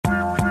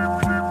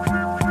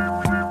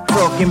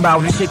talking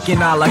about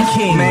chicken a la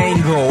king,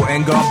 mango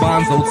and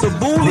garbanzo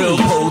tabbouleh,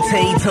 grilled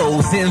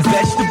potatoes and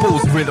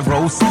vegetables with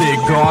roasted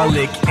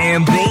garlic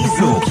and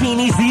basil,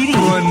 zucchini ziti,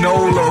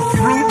 granola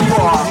fruit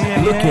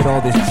bar. Look at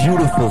all this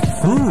beautiful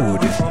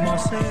food.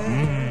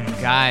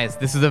 Guys,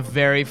 this is a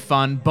very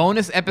fun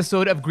bonus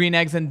episode of Green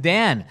Eggs and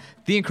Dan.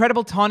 The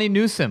incredible Tawny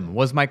Newsome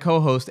was my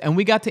co-host, and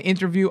we got to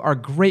interview our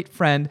great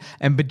friend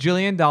and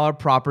Bajillion Dollar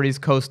Properties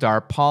co-star,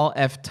 Paul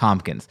F.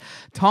 Tompkins.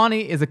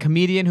 Tawny is a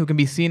comedian who can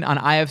be seen on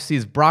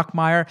IFC's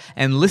Brockmire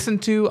and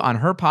listened to on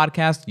her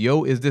podcast,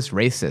 Yo, Is This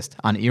Racist,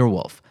 on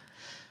Earwolf.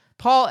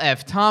 Paul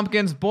F.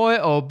 Tompkins, boy,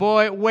 oh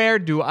boy, where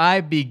do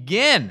I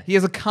begin? He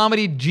is a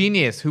comedy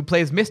genius who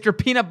plays Mr.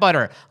 Peanut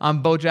Butter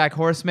on BoJack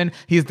Horseman.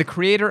 He is the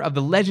creator of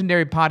the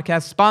legendary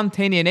podcast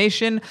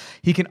Spontaneation.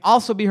 He can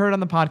also be heard on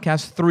the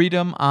podcast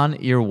Freedom on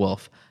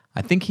Earwolf.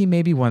 I think he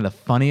may be one of the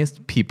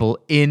funniest people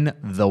in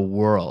the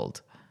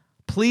world.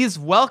 Please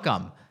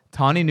welcome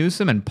Tawny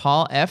Newsome and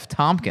Paul F.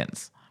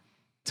 Tompkins.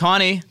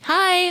 Tawny.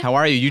 Hi. How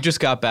are you? You just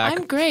got back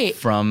I'm great.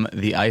 From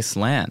the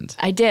Iceland.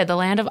 I did. The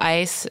land of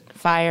ice,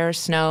 fire,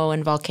 snow,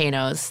 and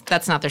volcanoes.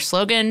 That's not their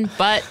slogan,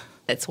 but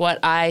it's what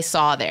I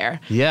saw there.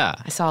 Yeah.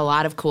 I saw a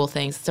lot of cool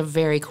things. It's a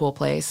very cool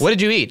place. What did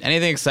you eat?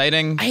 Anything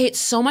exciting? I ate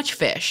so much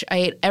fish. I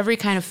ate every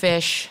kind of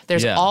fish.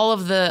 There's all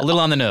of the... A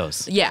little on the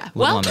nose. Yeah.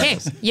 Well, hey,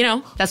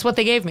 that's what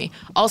they gave me.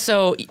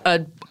 Also,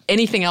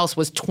 anything else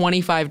was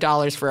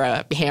 $25 for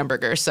a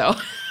hamburger, so...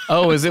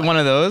 Oh, is it one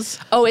of those?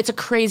 Oh, it's a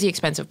crazy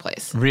expensive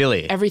place.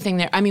 Really? Everything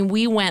there. I mean,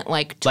 we went total...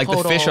 Like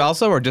the fish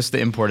also, or just the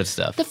imported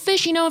stuff? The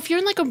fish, if you're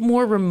in like a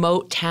more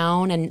remote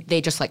town and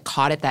they just like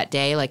caught it that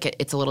day, like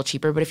it's a little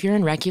cheaper. But if you're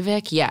in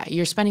Reykjavik, yeah,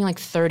 you're spending like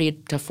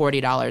 $30 to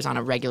 $40 on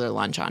a regular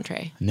lunch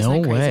entree. No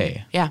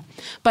way. Yeah.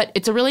 But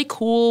it's a really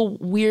cool,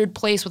 weird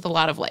place with a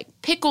lot of like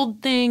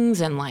pickled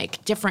things and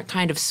like different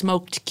kind of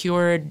smoked,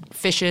 cured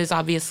fishes,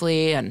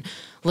 obviously, and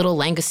little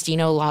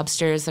Langostino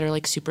lobsters that are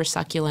like super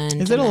succulent.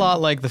 Is it a lot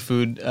like the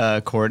food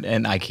court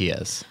and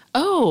IKEA's?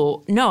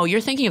 Oh, no,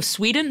 you're thinking of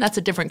Sweden? That's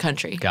a different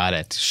country. Got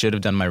it. Should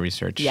have done my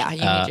research. Yeah,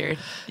 you need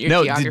your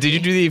no, geography. did you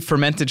do the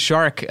fermented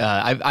shark?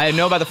 I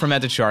know about the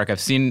fermented shark.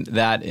 I've seen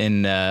that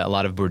in a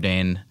lot of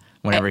Bourdain.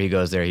 Whenever he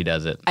goes there, he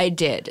does it. I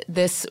did.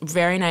 This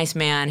very nice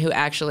man who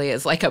actually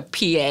is like a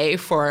PA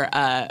for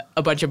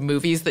a bunch of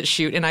movies that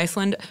shoot in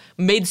Iceland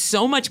made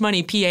so much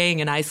money PAing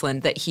in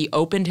Iceland that he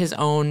opened his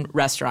own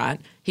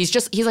restaurant. He's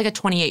like a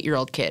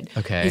 28-year-old kid.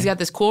 Okay. He's got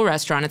this cool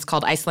restaurant. It's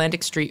called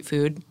Icelandic Street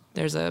Food.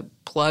 There's a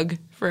plug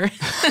for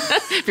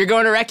if you're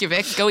going to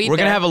Reykjavik, go eat there. We're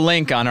going to have a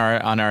link on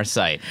our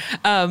site.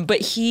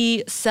 But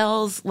he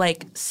sells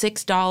like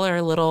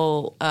 $6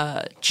 little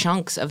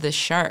chunks of this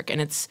shark,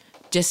 and it's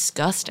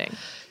disgusting.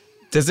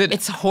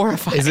 It's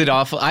horrifying. Is it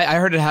awful? I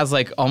heard it has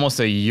like almost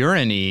a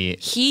urine-y.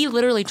 He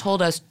literally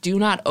told us, do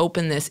not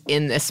open this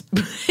in this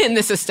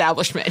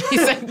establishment. He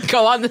said,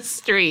 go on the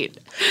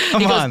street.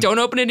 He goes, don't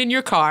open it in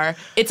your car.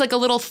 It's like a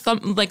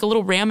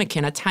little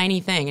ramekin, a tiny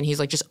thing. And he's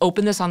like, just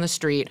open this on the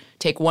street,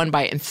 take one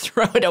bite and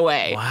throw it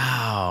away.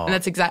 Wow. And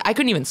that's I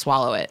couldn't even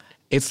swallow it.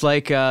 It's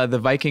like the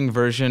Viking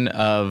version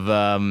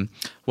of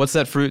what's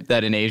that fruit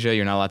that in Asia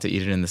you're not allowed to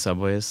eat it in the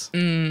subways?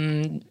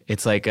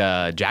 It's like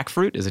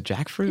jackfruit. Is it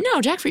jackfruit? No,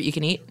 jackfruit you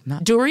can eat.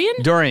 Durian?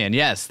 Durian,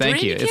 yes.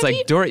 Thank you. It's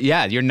like durian.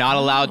 Yeah, you're not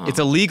allowed. It's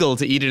illegal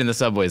to eat it in the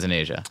subways in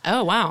Asia.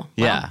 Oh, wow.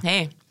 Yeah. Well,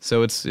 hey. So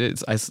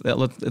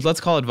let's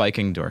call it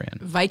Viking durian.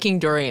 Viking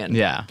durian.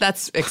 Yeah.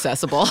 That's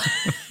accessible.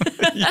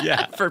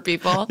 Yeah. For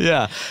people.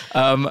 Yeah.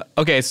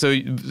 Okay, so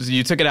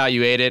you took it out,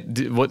 you ate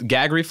it. What,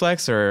 gag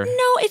reflex or?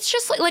 No, it's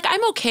just like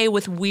I'm okay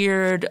with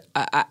weird.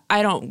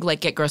 I don't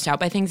like get grossed out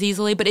by things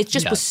easily, but it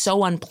just was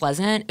so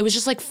unpleasant. It was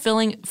just like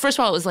filling. First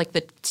of all, it was like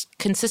the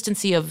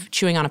consistency of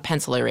chewing on a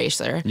pencil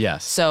eraser.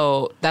 Yes.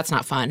 So that's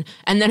not fun.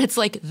 And then it's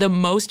like the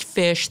most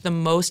fish, the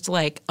most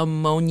like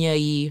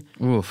ammonia-y.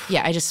 Oof.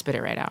 Yeah, I just spit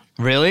it right out.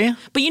 Really?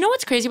 But you know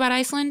what's crazy about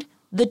Iceland?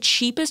 The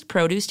cheapest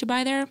produce to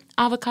buy there,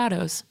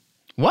 avocados.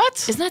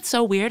 What? Isn't that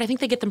so weird? I think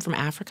they get them from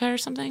Africa or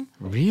something.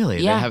 Really?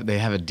 Yeah. They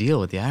have a deal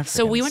with the Africans.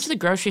 So we went to the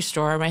grocery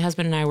store. My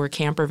husband and I were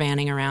camper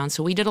vanning around.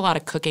 So we did a lot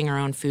of cooking our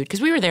own food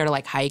because we were there to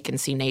like hike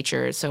and see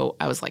nature. So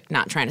I was like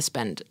not trying to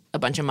spend a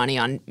bunch of money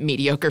on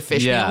mediocre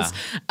fish meals.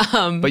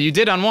 But you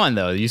did on one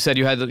though. You said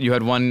you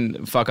had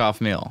one fuck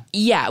off meal.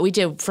 Yeah, we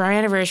did. For our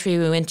anniversary,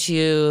 we went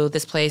to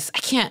this place. I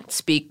can't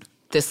speak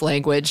this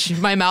language.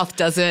 My mouth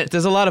doesn't.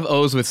 There's a lot of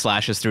O's with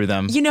slashes through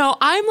them.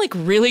 I'm like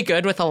really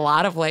good with a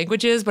lot of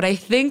languages, but I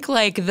think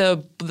like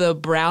the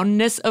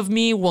brownness of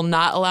me will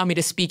not allow me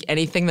to speak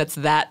anything that's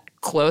that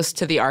close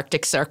to the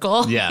Arctic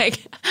Circle. Yeah.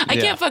 I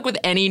can't fuck with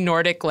any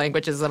Nordic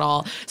languages at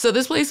all. So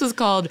this place was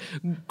called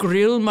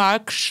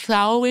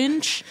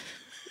Grillmarkshauinch.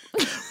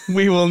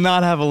 We will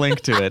not have a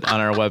link to it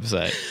on our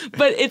website.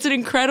 But it's an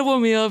incredible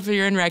meal if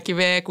you're in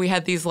Reykjavik. We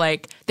had these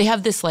they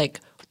have this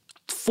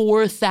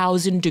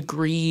 4,000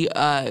 degree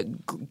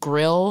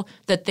grill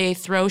that they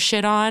throw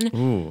shit on.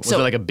 Ooh, was it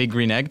like a big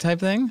green egg type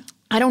thing?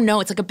 I don't know.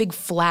 It's like a big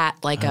flat,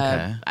 I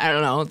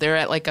don't know. They're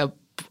at like a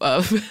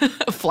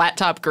flat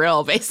top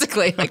grill,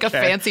 basically, like a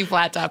fancy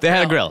flat top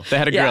grill. They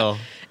had a grill.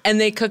 And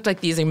they cooked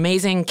like these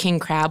amazing king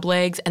crab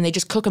legs, and they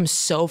just cook them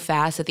so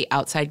fast that the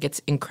outside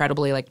gets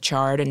incredibly like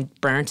charred and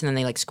burnt, and then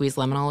they like squeeze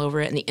lemon all over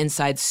it, and the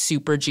inside's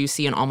super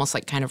juicy and almost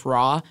like kind of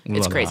raw.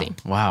 It's crazy.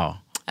 Wow.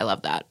 I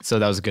love that. So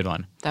that was a good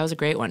one. That was a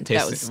great one.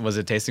 Was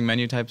it tasting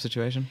menu type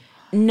situation?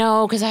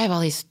 No, because I have all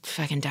these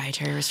fucking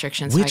dietary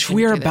restrictions. Which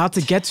we are about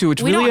to get to,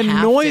 which really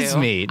annoys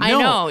me. I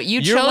know.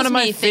 You chose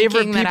me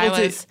thinking that I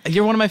was...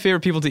 You're one of my favorite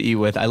people to eat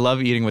with. I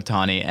love eating with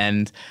Tawny.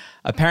 And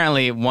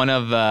apparently one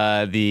of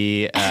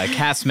the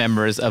cast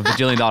members of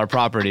Bajillion Dollar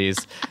Properties,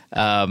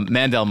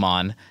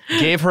 Mandelmon,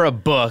 gave her a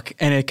book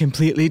and it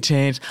completely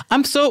changed.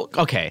 I'm so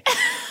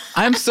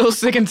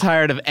sick and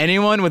tired of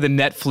anyone with a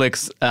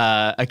Netflix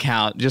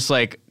account just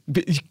like,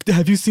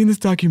 have you seen this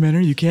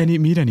documentary? You can't eat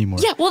meat anymore.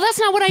 Yeah, well, that's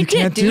not what I did,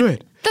 can't dude. do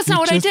it. That's not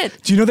what I did.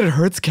 Do you know that it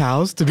hurts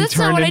cows to be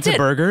turned into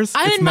burgers?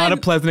 It's not a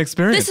pleasant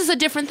experience. This is a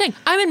different thing.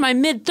 I'm in my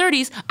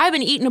mid-30s. I've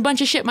been eating a bunch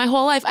of shit my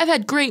whole life. I've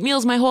had great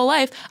meals my whole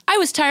life. I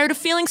was tired of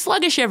feeling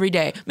sluggish every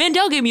day.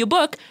 Mandel gave me a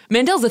book.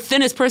 Mandel's the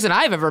thinnest person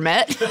I've ever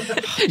met.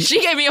 She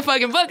gave me a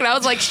fucking book, and I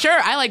was like, sure,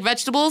 I like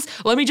vegetables.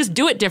 Let me just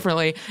do it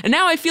differently. And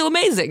now I feel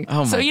amazing.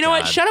 Oh so you know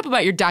what? Shut up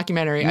about your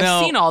documentary. No.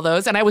 I've seen all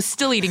those, and I was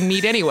still eating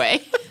meat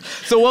anyway.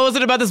 So what was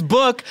it about this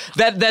book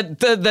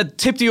that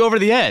tipped you over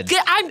the edge?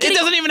 It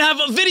doesn't even have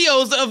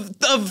videos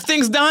of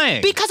things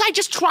dying. Because I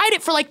just tried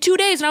it for like 2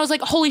 days and I was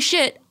like, holy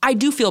shit, I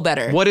do feel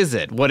better. What is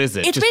it?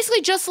 It's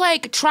basically just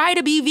like, try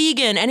to be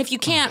vegan, and if you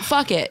can't,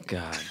 fuck it.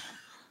 God.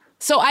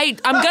 So I'm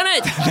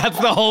gonna... That's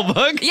the whole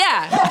book?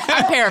 Yeah,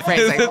 I'm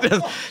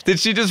paraphrasing. Did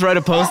she just write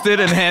a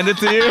post-it and hand it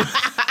to you?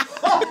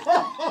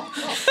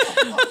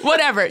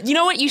 Whatever. You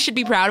know what you should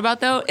be proud about,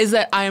 though, is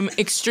that I'm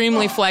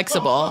extremely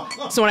flexible.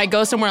 So when I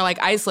go somewhere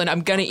like Iceland, I'm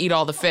gonna eat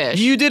all the fish.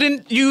 You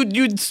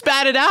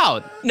spat it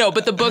out. No,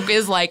 but the book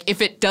is like,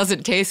 if it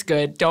doesn't taste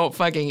good, don't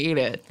fucking eat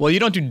it. Well, you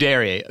don't do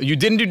dairy. You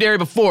didn't do dairy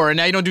before, and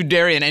now you don't do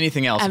dairy in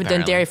anything else, I haven't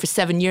done dairy for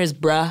 7 years,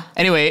 bruh.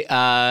 Anyway,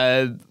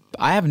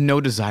 I have no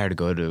desire to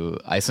go to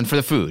Iceland for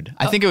the food.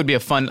 I think it would be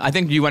I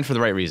think you went for the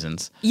right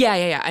reasons.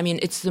 Yeah. I mean,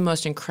 it's the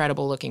most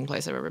incredible looking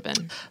place I've ever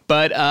been.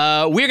 But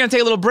we're going to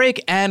take a little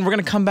break, and we're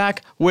going to come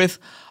back with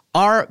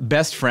our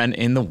best friend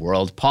in the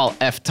world, Paul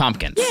F.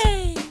 Tompkins.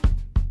 Yay!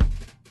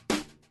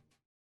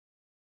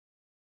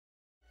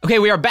 Okay,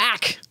 we are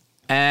back.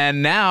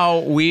 And now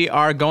we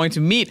are going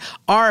to meet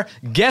our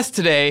guest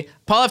today.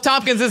 Paul F.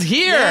 Tompkins is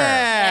here.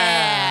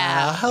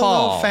 Yeah. Hello,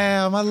 Paul.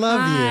 fam. I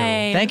love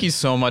you. Thank you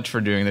so much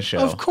for doing the show.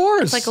 Of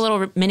course. It's like a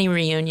little mini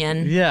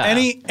reunion. Yeah.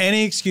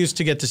 Any excuse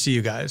to get to see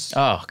you guys.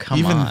 Oh, come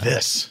Even on. Even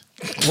this.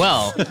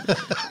 Well,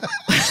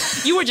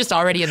 you were just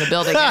already in the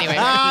building anyway.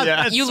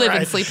 Yeah, you live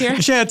and sleep here?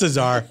 Chances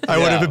are I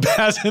would have been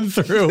passing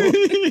through.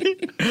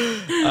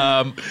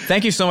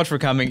 Thank you so much for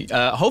coming.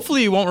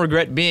 Hopefully you won't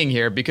regret being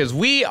here because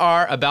we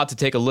are about to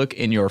take a look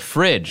in your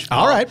fridge.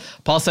 All right.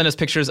 Paul sent us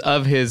pictures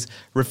of his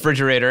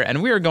refrigerator,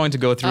 and we are going to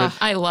go through it.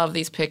 I love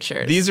these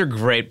pictures. These are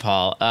great,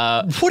 Paul.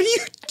 What are you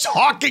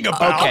talking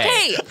about?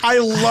 Okay. I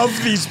love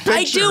these pictures.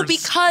 I do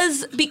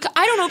because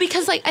I don't know,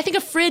 because like I think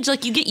a fridge,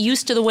 like you get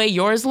used to the way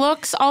yours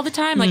looks all the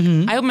time. Like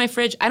I open my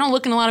fridge, I don't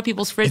look in a lot of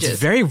people's fridges. It's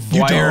very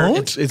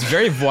it's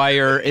very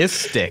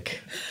voyeuristic.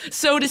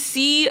 So to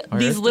see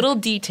these little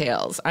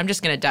details, I'm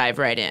just going to dive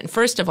right in.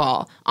 First of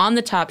all, on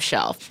the top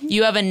shelf,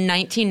 you have a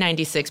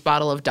 1996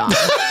 bottle of Dom.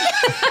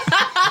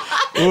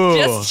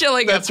 Just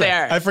chilling up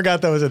there. Right. I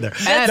forgot that was in there.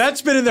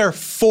 That's been in there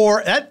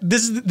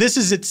this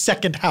is its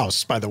second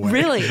house, by the way.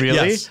 Really?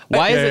 Yes.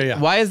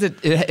 Why is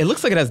it? It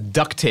looks like it has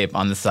duct tape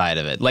on the side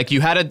of it. Like you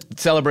had a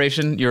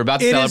celebration, you're about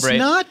to celebrate. It is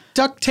not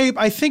duct tape.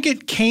 I think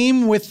it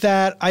came with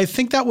that. I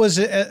think that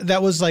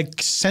was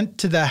like sent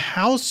to the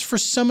house for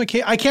some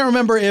occasion. I can't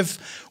remember if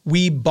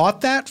we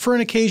bought that for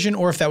an occasion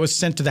or if that was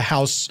sent to the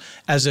house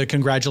as a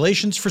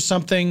congratulations for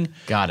something.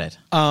 Got it.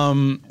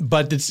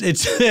 But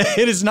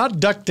it is not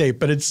duct tape,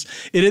 but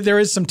there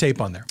is some tape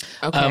on there.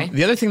 Okay.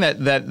 The other thing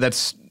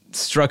that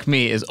struck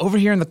me is over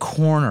here in the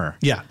corner.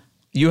 Yeah.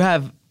 You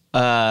have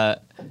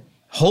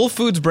Whole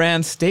Foods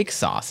brand steak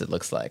sauce, it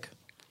looks like.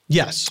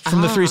 Yes,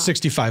 from the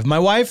 365. My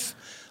wife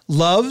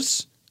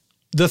loves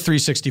the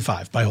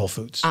 365 by Whole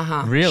Foods.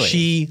 Really?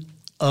 She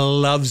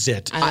loves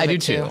it. I do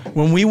too.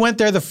 When we went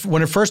there,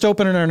 when it first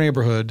opened in our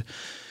neighborhood,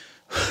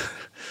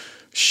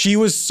 she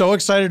was so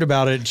excited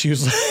about it. She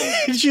was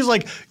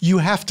like, you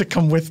have to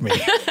come with me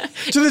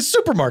to this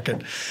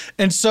supermarket.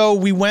 And so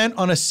we went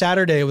on a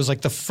Saturday. It was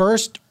like the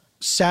first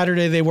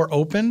Saturday they were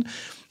open.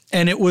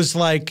 And it was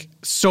like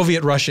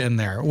Soviet Russia in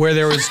there, where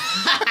there was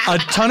a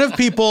ton of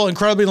people,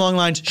 incredibly long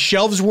lines.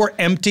 Shelves were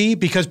empty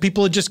because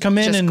people had just come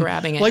in and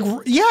grabbing it. Like,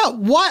 yeah,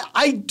 what?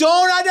 I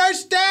don't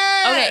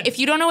understand. Okay, if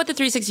you don't know what the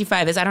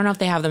 365 is, I don't know if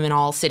they have them in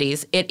all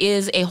cities. It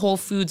is a Whole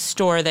Foods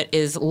store that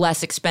is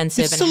less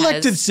expensive. It's and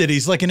selected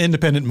cities, like an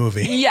independent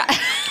movie. Yeah.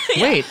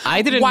 Wait,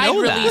 I didn't Wide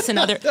know release that. and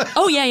other.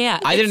 Oh yeah.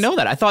 I didn't know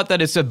that. I thought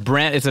that it's a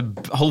brand. It's a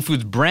Whole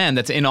Foods brand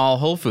that's in all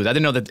Whole Foods. I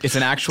didn't know that it's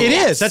an actual. It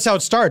is. That's how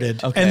it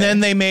started. Okay.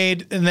 And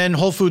then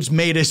Whole Foods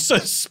made a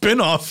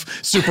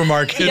spin-off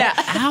supermarket. Yeah.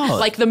 How?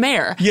 Like the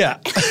mayor. Yeah.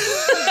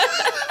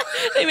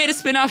 They made a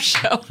spin-off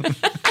show.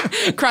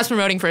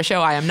 Cross-promoting for a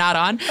show I am not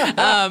on.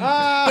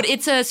 But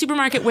it's a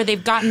supermarket where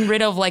they've gotten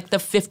rid of like the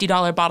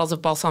 $50 bottles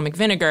of balsamic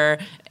vinegar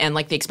and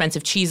like the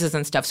expensive cheeses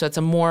and stuff. So it's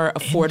a more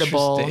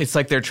affordable. It's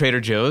like their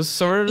Trader Joe's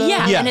sort of?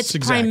 Yeah, Yes, and it's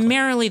exactly.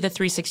 primarily the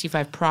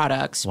 365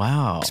 products.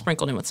 Wow.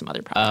 Sprinkled in with some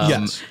other products.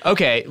 Yes.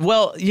 Okay,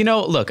 well,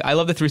 look, I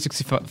love the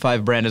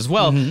 365 brand as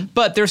well,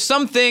 but there's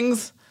some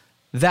things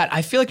that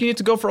I feel like you need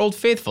to go for Old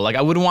Faithful. Like,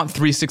 I wouldn't want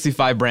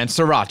 365 brand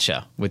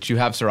Sriracha, which you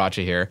have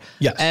Sriracha here.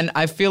 Yes. And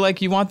I feel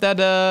like you want that,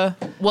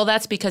 Well,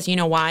 that's because you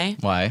know why?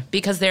 Why?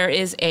 Because there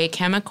is a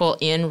chemical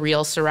in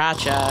real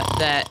sriracha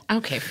that.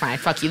 Okay, fine,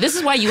 fuck you. This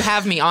is why you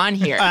have me on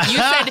here. You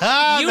said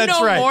you That's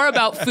know right. more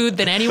about food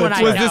than anyone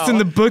I Was know. this in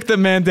the book that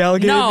Mandel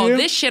gave No, you?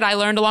 this shit I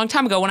learned a long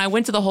time ago when I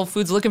went to the Whole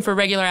Foods looking for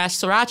regular ass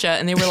sriracha,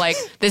 and they were like,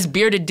 this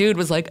bearded dude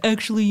was like,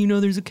 actually,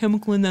 there's a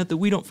chemical in that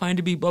we don't find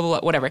to be blah, blah,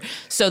 blah, whatever.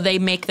 So they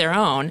make their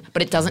own,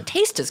 but it doesn't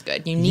taste as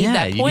good. You need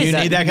that poison. You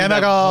need that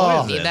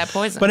chemical. You need that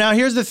poison. But now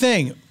here's the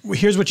thing.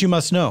 Here's what you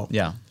must know.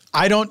 Yeah.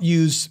 I don't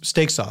use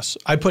steak sauce.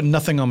 I put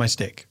nothing on my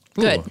steak.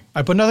 Good.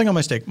 I put nothing on my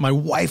steak. My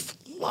wife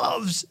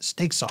loves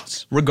steak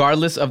sauce.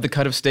 Regardless of the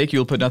cut of steak,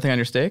 you'll put nothing on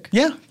your steak?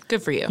 Yeah.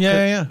 Good for you.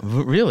 Yeah.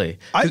 Really?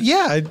 I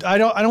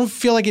don't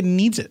feel like it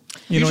needs it.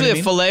 You know Usually what I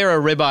mean? a fillet or a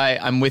ribeye,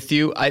 I'm with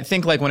you. I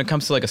think like when it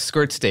comes to like a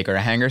skirt steak or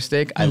a hanger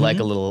steak, I like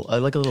a little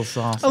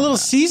sauce. A little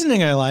season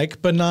I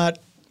like, but not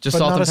Just but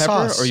salt not and a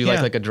pepper, sauce. or you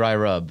like a dry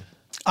rub?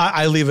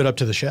 I leave it up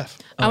to the chef.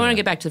 I want to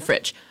get back to the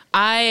fridge.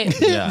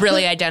 I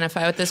really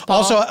identify with this,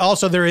 Paul.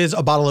 Also, there is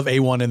a bottle of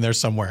A1 in there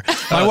somewhere.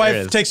 My there wife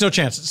is. takes no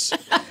chances.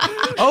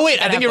 Oh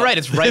wait, I think you're right.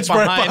 It's right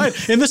behind.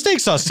 in the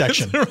steak sauce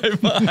section. right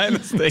behind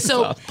the steak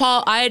So, sauce.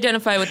 Paul, I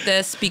identify with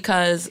this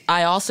because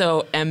I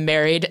also am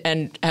married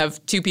and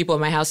have two people in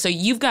my house. So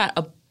you've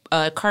got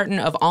a carton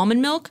of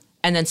almond milk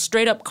and then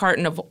straight up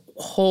carton of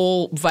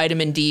whole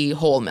vitamin D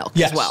whole milk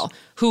Yes. as well.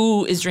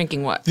 Who is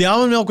drinking what? The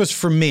almond milk was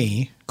for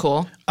me.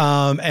 Cool.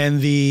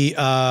 And the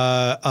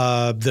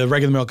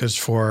regular milk is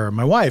for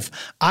my wife.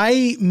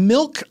 I'm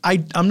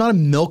not a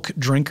milk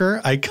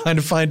drinker. I kind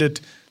of find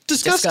it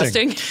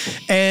disgusting.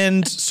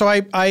 And so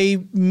I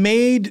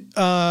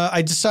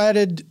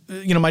decided,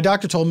 my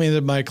doctor told me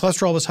that my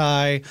cholesterol was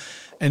high.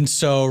 And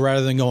so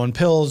rather than go on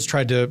pills,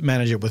 tried to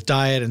manage it with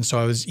diet. And so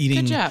I was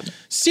eating Good job.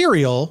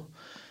 cereal,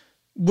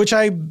 which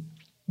I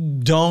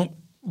don't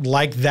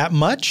like that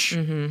much.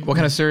 Mm-hmm. What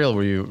kind of cereal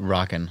were you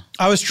rocking?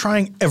 I was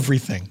trying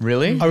everything.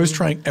 Really? I was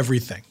trying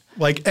everything.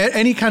 Like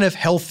any kind of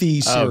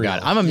healthy cereal. Oh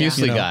god, I'm a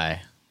muesli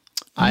guy.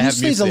 I have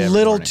Muesli's muesli a every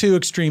little morning. too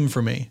extreme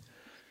for me.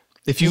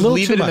 If you little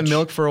leave too it in much. the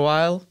milk for a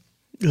while,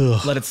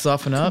 Ugh. let it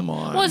soften up.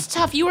 Well, it's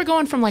tough. You were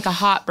going from like a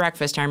hot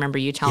breakfast. I remember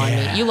you telling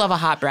Yeah. me you love a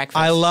hot breakfast.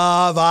 I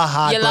love a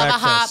hot you breakfast.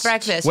 love a hot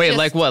breakfast. Wait, Just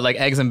like what? Like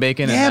eggs and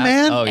bacon? Yeah, and that?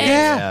 man. Oh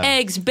Yeah.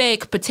 eggs,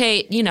 bake,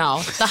 potato.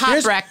 The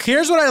hot break.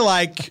 Here's what I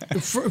like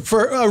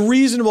for a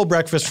reasonable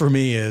breakfast for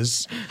me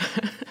is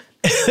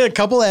a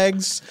couple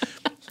eggs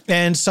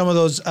and some of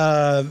those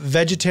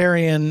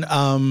vegetarian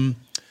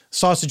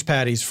sausage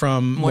patties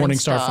from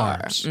Morningstar Morningstar.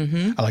 Farms.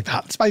 I like the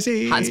hot and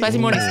spicy. Hot and spicy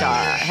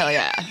Morningstar. Hell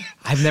yeah.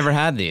 I've never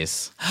had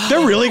these.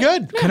 They're really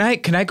good. Can I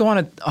go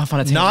off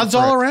on a tangent? Nods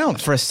all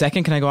around. For a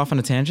second, can I go off on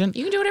a tangent?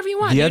 You can do whatever you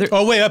want. The dude. other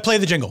Oh, wait, I play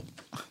the jingle.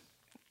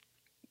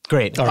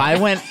 great. right. I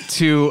went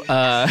to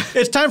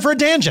It's time for a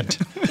tangent.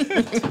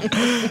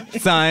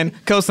 sine,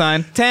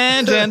 cosine,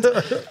 tangent.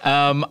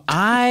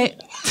 I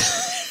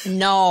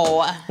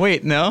No.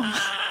 wait, no,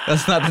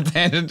 that's not the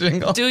tangent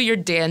jingle. Do your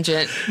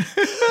tangent.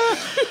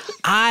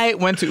 I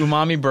went to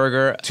Umami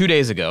Burger 2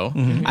 days ago.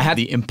 I had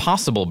the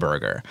Impossible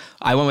Burger.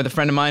 I went with a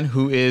friend of mine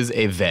who is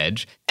a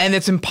veg, and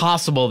it's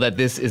impossible that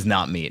this is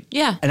not meat.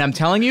 Yeah. And I'm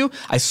telling you,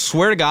 I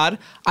swear to God,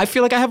 I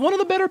feel like I have one of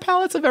the better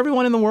palates of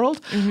everyone in the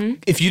world.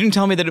 If you didn't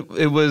tell me that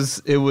it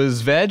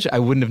was veg, I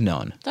wouldn't have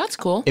known. That's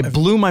cool. It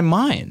blew my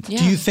mind. Yeah.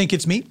 Do you think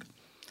it's meat?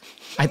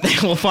 I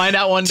think we'll find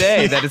out one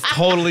day that it's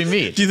totally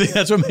meat. Do you think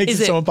that's what makes Is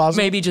it it so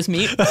impossible? maybe just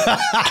meat?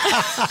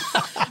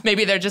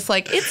 Maybe they're just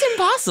like, it's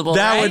impossible,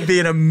 That right? would be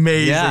an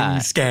amazing Yeah.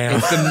 scam.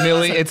 It's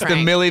the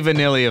prank. Milli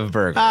Vanilli of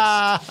burgers.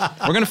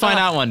 We're gonna find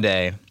out one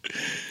day. It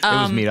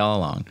was meat all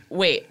along.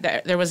 Wait,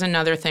 there was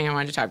another thing I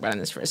wanted to talk about in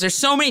this first. There's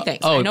so many things.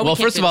 Oh, I know well, we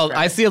can't first do of all, this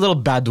I forever. see a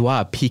little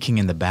badois peeking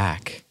in the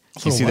back.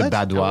 Do you see the what?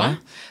 badois?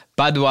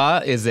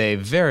 Badois is a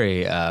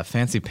very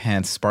fancy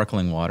pants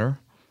sparkling water,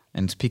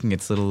 and it's peeking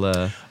its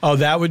little. Oh,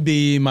 that would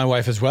be my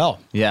wife as well.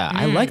 Yeah,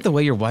 I like the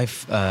way your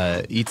wife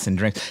eats and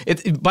drinks.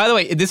 By the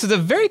way, this is a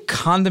very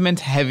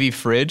condiment-heavy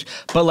fridge,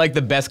 but like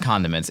the best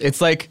condiments. It's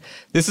like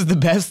this is the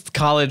best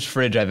college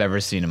fridge I've ever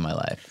seen in my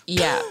life.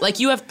 Yeah, like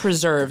you have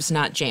preserves,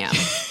 not jam.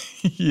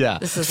 Yeah.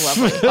 This is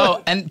lovely.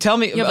 Oh, and tell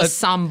me, You have a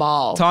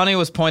sambal. Tawny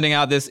was pointing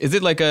out this. Is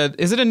it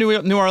a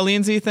New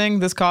Orleans-y thing?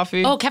 This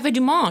coffee? Oh, Cafe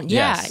Du Monde.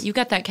 Yeah, Yes. you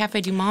got that Cafe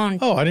Du Monde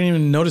Oh, I didn't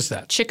even notice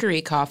that.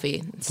 chicory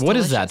coffee. It's What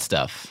is delicious. that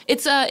stuff?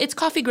 It's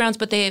coffee grounds,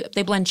 but they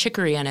blend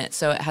chicory in it,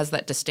 so it has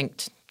that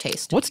distinct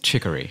taste. What's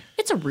chicory?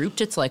 It's a root.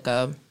 It's like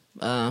a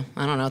I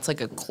don't know. It's like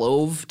a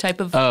clove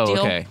type of Oh, deal,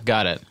 okay,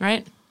 got it.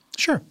 right?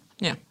 Sure.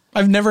 Yeah.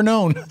 I've never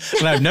known,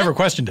 and I've never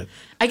questioned it.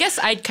 I guess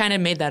I kind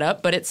of made that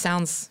up, but it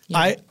sounds. You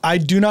know. I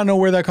do not know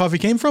where that coffee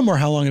came from or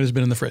how long it has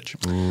been in the fridge.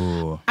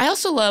 I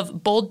also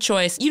love bold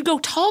choice. You'd go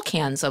tall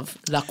cans of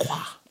La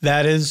Croix.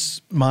 That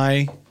is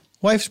my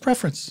wife's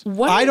preference.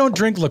 What? I don't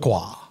drink La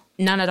Croix.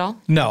 None at all?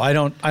 No, I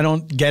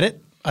don't get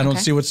it. I don't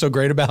see what's so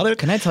great about it.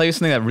 Can I tell you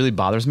something that really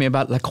bothers me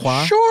about La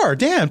Croix? Sure,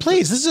 Dan,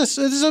 please. This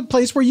is a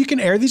place where you can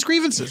air these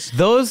grievances.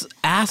 Those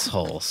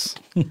assholes.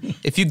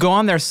 If you go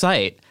on their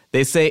site,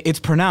 they say it's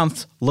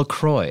pronounced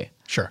LaCroix.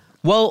 Sure.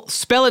 Well,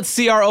 spell it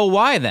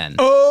CROY then.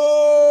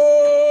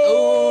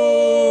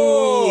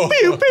 Oh!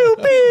 Pew, pew,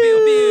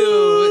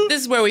 pew.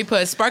 This is where we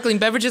put sparkling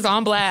beverages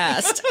on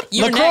blast.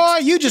 You're LaCroix,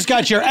 next. you just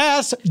got your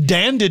ass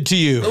danded to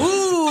you.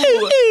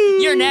 Ooh.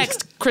 You're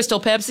next, Crystal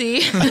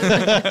Pepsi.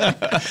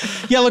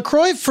 Yeah,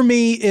 LaCroix for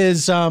me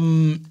is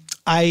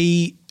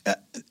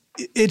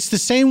it's the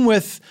same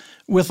with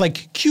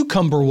like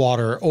cucumber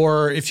water,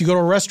 or if you go to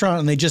a restaurant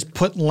and they just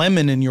put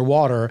lemon in your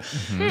water.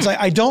 It's like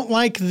I don't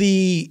like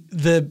the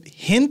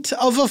hint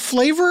of a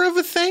flavor of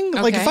a thing.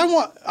 Like if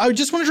I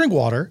just want to drink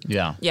water.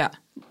 Yeah. Yeah.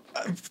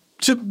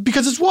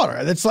 Because it's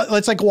water. That's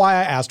like why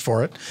I asked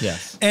for it.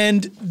 Yes.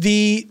 And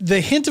the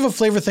hint of a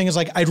flavor thing is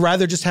like I'd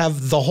rather just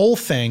have the whole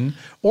thing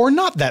or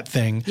not that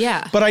thing.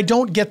 Yeah. But I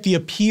don't get the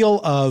appeal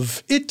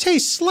of it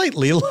tastes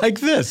slightly like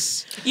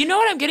this. You know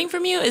what I'm getting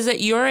from you is that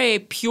you're a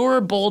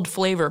pure, bold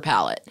flavor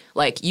palette.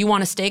 Like you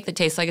want a steak that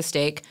tastes like a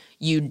steak.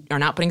 You are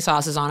not putting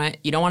sauces on it.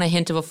 You don't want a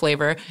hint of a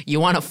flavor. You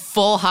want a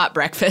full hot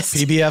breakfast.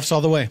 PBFs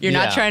all the way. You're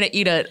not trying to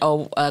eat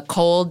a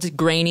cold,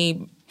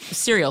 grainy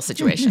cereal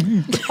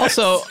situation.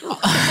 Also,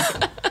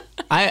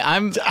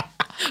 I'm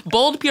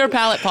Bold, pure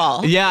palate,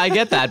 Paul. yeah, I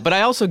get that, but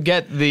I also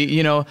get the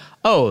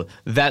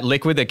that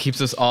liquid that keeps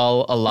us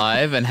all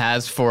alive and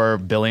has for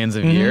billions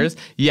of years.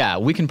 Yeah,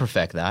 we can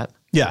perfect that.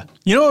 Yeah.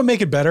 You know what would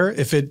make it better?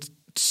 If it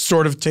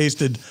sort of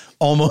tasted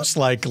almost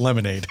like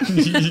lemonade.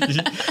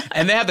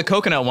 And they have the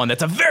coconut one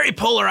that's a very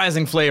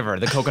polarizing flavor,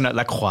 the coconut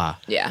La Croix.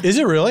 Yeah. Is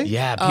it really?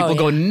 Yeah, people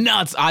go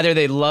nuts. Either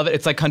they love it.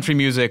 It's like country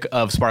music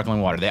of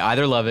sparkling water. They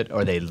either love it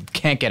or they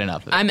can't get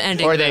enough of it. I'm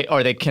ending Or that.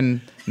 they can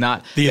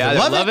not. They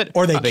either love it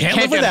or they can't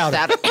live without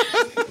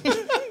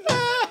it.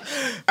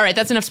 All right,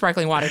 that's enough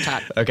sparkling water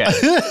talk. Okay.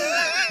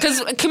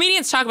 Because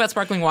comedians talk about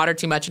sparkling water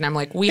too much, and I'm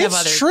like, we have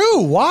It's other.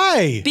 true.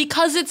 Why?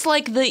 Because it's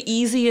like the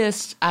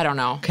easiest. I don't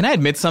know. Can I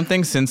admit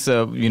something? Since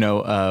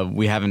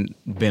we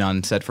haven't been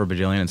on set for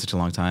Bajillion in such a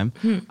long time,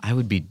 I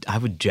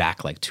would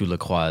jack like 2 La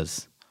Croix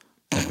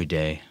every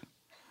day.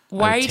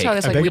 Why I are you take- telling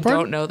us I like beg we your pardon?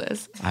 don't know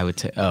this? I would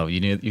take. Oh,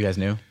 you guys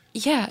knew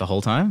Yeah, the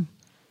whole time?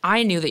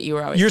 I knew that you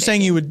were always. You're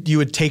taking- saying you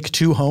would take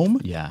 2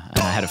 home? Yeah, and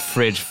I had a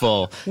fridge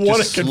full. What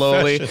Just a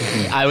slowly,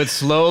 confession. I would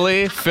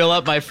slowly fill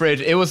up my fridge.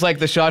 It was like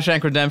the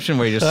Shawshank Redemption,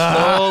 where you just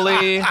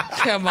slowly,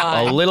 Come a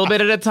on. little bit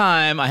at a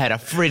time. I had a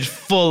fridge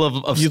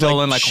full of You'd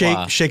stolen like La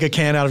Croix. shake a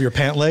can out of your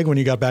pant leg when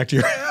you got back to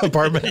your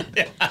apartment?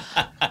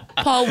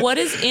 Paul, what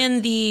is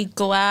in the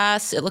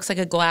glass? It looks like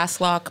a glass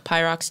lock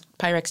Pyrex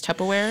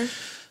Tupperware.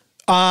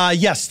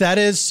 Yes, that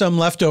is some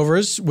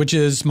leftovers, which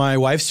is my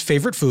wife's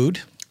favorite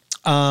food.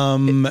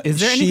 Is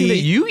there anything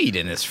that you eat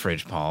in this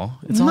fridge, Paul?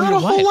 It's all Not your a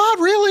whole wife. lot,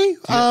 really.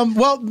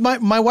 Well,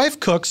 my wife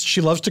cooks. She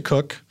loves to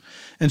cook,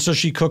 and so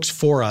she cooks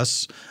for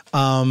us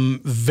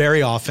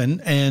very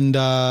often. And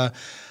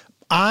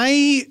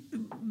I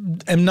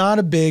am not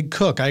a big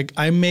cook.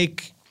 I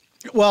make.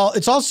 Well,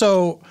 it's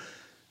also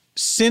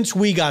since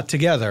we got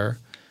together.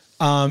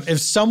 If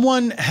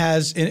someone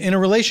has in a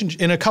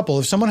relationship, in a couple,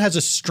 if someone has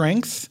a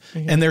strength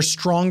and they're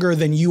stronger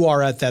than you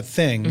are at that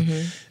thing,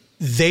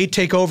 they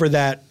take over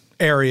that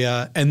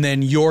area, and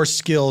then your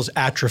skills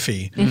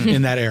atrophy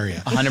in that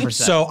area. 100%.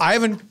 So I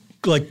haven't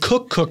like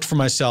cooked for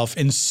myself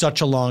in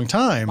such a long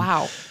time.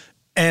 Wow.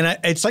 And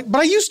it's like, but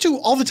I used to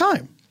all the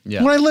time.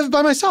 Yeah. When I lived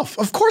by myself.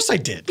 Of course I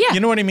did. Yeah. You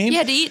know what I mean? You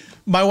had to eat.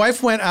 My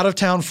wife went out of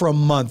town for a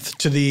month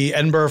to the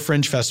Edinburgh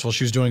Fringe Festival.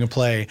 She was doing a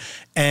play,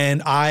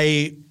 and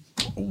I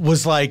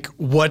was like,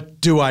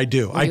 what do? I you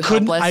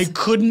couldn't helpless? I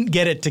couldn't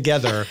get it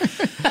together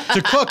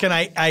to cook, and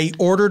I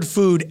ordered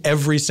food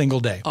every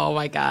single day. Oh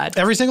my God.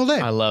 Every single day.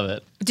 I love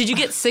it. Did you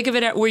get sick of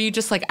it? Were you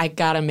just like, I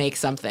gotta make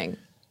something?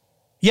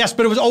 Yes,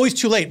 but it was always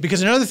too late,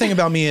 because another thing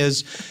about me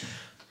is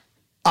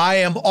I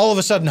am all of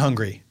a sudden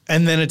hungry,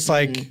 and then it's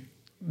like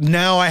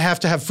now I have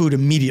to have food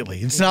immediately.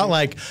 It's not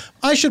like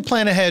I should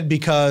plan ahead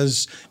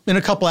because in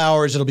a couple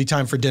hours it'll be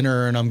time for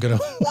dinner and I'm going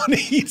to want to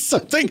eat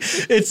something.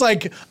 It's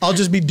like I'll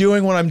just be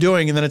doing what I'm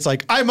doing, and then it's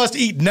like I must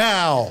eat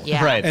now.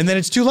 Yeah. Right. And then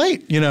it's too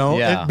late,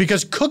 Yeah.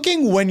 because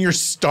cooking when you're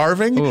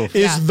starving Oof.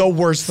 is Yeah. the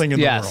worst thing in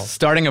the Yes, world.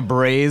 starting a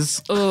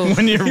braise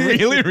when you're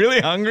really,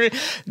 really hungry.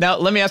 Now,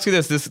 let me ask you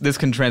this. This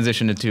can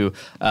transition into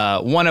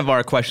one of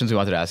our questions we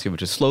wanted to ask you,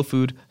 which is slow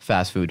food,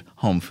 fast food,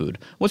 home food.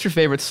 What's your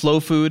favorite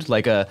slow food?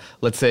 Like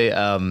let's say,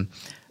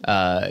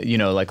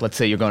 let's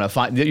say you're going to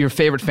find your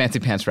favorite fancy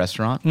pants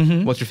restaurant.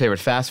 What's your favorite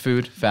fast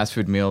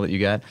food meal that you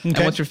get? And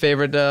Okay. what's your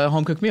favorite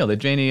home cooked meal that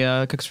Janie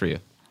cooks for you?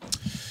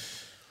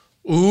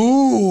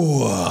 Ooh.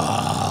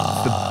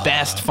 The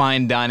best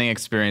fine dining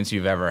experience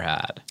you've ever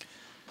had.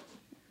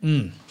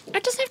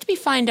 It doesn't have to be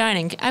fine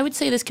dining. I would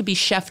say this could be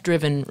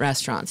chef-driven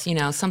restaurants,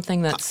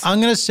 something that's... I'm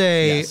going to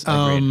say Yes,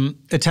 agreed.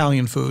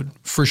 Italian food,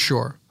 for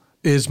sure,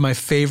 is my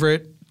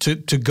favorite to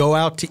go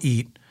out to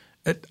eat.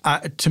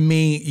 To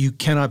me, you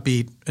cannot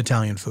beat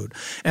Italian food.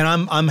 And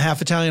I'm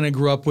half Italian. I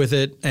grew up with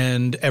it.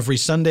 And every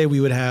Sunday we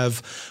would have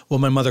what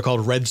my mother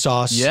called red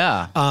sauce.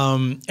 Yeah.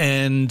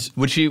 And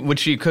Would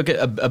she cook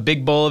a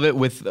big bowl of it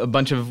with a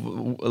bunch of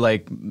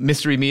like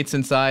mystery meats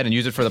inside and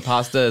use it for the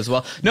pasta as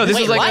well? No, this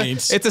Wait, is like what?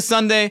 it's a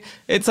Sunday.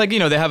 It's like they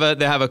have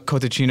a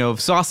cotticino of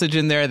sausage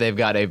in there. They've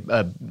got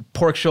a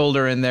pork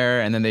shoulder in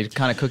there, and then they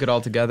kind of cook it all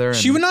together.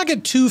 she would not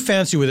get too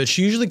fancy with it.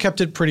 She usually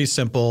kept it pretty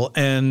simple,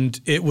 and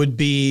it would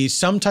be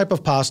some type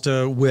of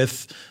pasta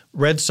with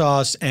red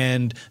sauce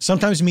and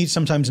sometimes meat,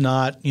 sometimes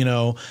not,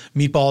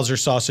 meatballs or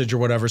sausage or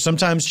whatever.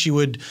 Sometimes she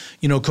would,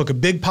 cook a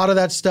big pot of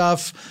that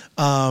stuff.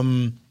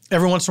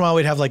 Every once in a while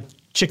we'd have like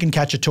chicken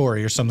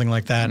cacciatore or something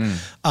like that.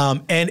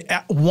 And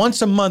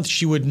once a month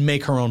she would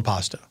make her own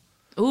pasta.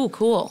 Ooh,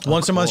 cool.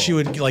 Once a month she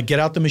would like get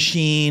out the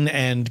machine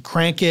and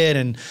crank it,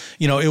 and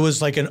it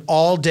was like an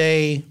all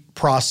day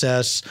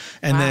process,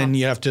 and then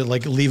you have to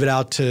like leave it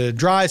out to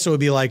dry. So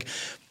it'd be like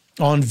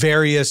on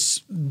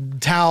various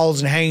towels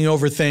and hanging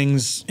over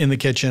things in the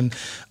kitchen.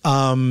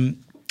 And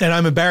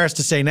I'm embarrassed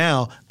to say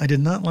now, I did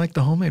not like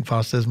the homemade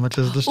pasta as much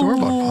as the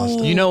store-bought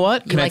pasta. You know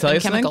what? Can I like tell them you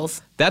something?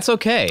 chemicals. That's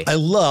okay. I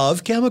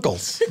love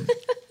chemicals.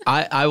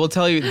 I will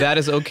tell you that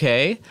is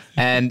okay.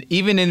 And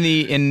even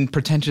in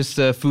pretentious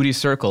foodie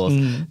circles,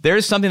 there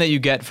is something that you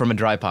get from a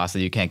dry pasta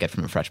that you can't get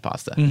from a fresh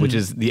pasta, which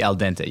is the al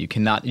dente. You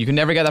can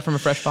never get that from a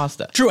fresh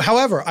pasta. True.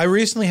 However, I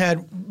recently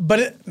had,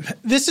 but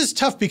this is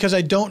tough because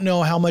I don't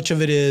know how much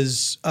of it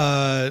is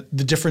the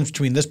difference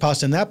between this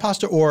pasta and that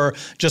pasta, or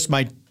just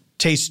my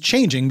taste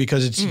changing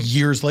because it's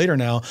years later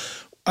now.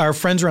 Our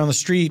friends around the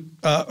street,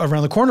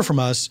 around the corner from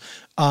us,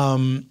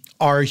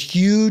 are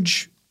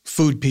huge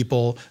food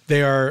people.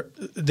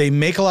 They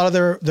make a lot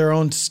of their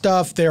own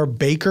stuff. They are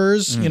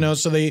bakers,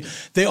 so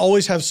they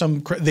always have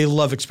they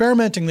love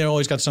experimenting. They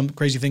always got some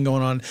crazy thing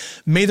going on.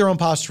 Made their own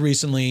pasta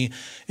recently,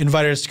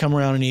 invited us to come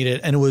around and eat it,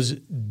 and it was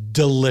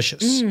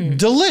delicious.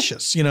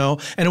 Delicious,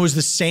 and it was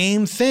the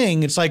same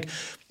thing. It's like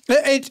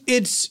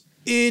it's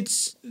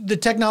the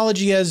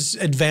technology has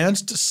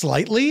advanced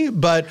slightly,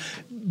 but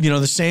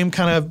the same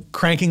kind of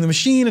cranking the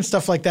machine and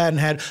stuff like that,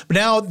 but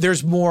now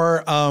there's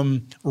more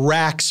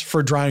racks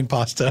for drying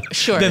pasta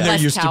than there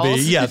less used towels.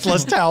 to be. Yes,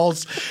 less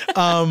towels.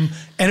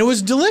 And it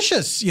was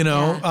delicious,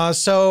 Yeah.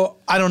 So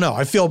I don't know.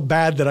 I feel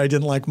bad that I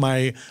didn't like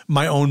my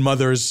own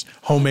mother's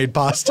homemade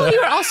pasta. Well,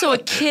 you were also a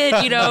kid,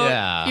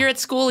 Yeah. You're at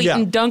school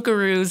eating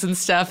Dunkaroos and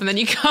stuff, and then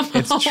you come home.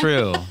 It's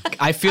true.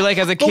 I feel like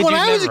as a kid, But when you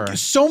I was never.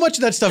 so much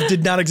of that stuff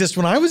did not exist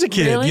when I was a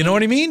kid. Really? You know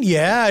what I mean?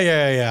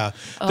 Yeah.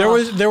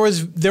 There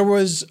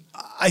was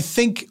I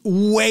think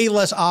way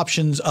less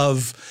options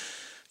of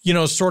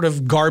sort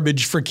of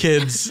garbage for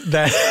kids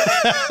that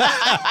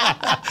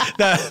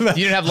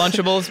You didn't have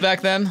Lunchables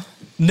back then?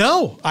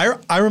 No,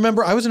 I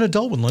remember I was an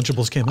adult when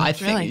Lunchables came out. I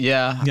think, Really?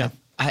 yeah.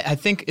 I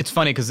think it's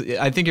funny because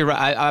I think you're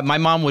right. My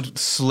mom would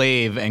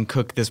slave and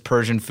cook this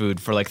Persian food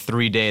for like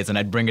 3 days, and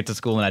I'd bring it to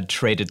school and I'd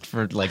trade it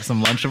for like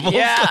some Lunchables.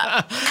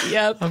 Yeah.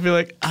 Yep. I'd be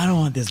like, I don't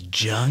want this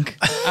junk.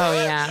 Oh,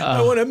 yeah.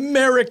 I want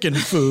American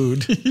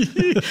food.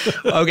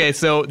 Okay,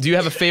 so do you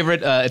have a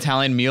favorite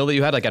Italian meal that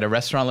you had, like at a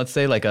restaurant, let's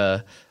say, like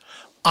a...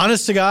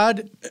 Honest to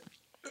God,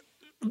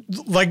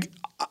 like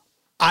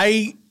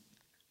I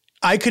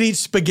could eat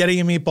spaghetti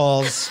and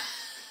meatballs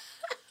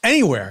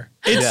anywhere.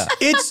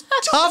 It's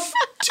tough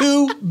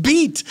to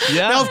beat.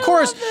 Yeah. Now, of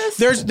course,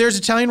 there's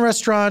Italian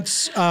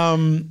restaurants. There's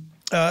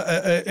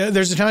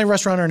an Italian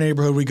restaurant in our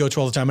neighborhood we go to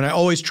all the time, and I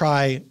always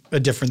try a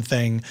different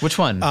thing. Which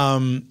one?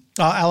 Al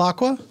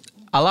Aqua.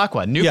 Al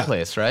Aqua, new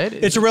place, right?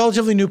 It's a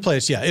relatively new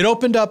place, yeah. It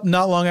opened up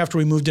not long after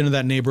we moved into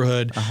that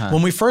neighborhood.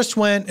 When we first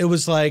went, it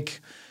was like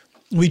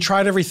we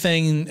tried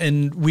everything,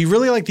 and we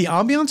really liked the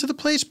ambiance of the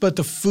place, but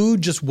the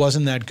food just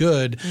wasn't that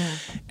good. Yeah.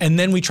 And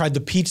then we tried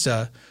the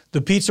pizza.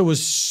 The pizza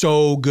was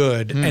so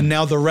good, and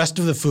now the rest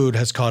of the food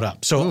has caught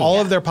up. So all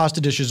of their pasta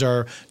dishes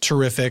are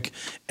terrific,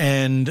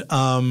 and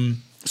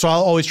so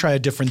I'll always try a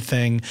different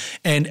thing.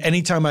 And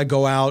anytime I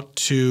go out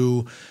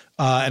to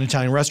an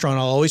Italian restaurant,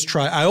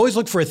 I always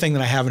look for a thing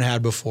that I haven't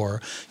had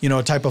before,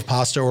 a type of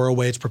pasta or a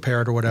way it's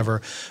prepared or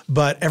whatever.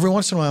 But every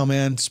once in a while,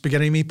 man,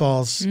 spaghetti and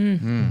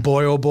meatballs,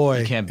 boy, oh boy,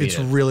 You can't beat it's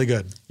it. really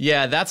good.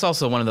 Yeah, that's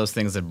also one of those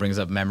things that brings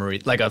up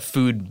memory, like a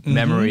food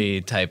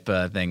memory type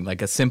thing.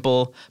 Like a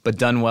simple but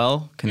done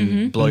well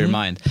can blow your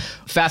mind.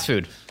 Fast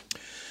food,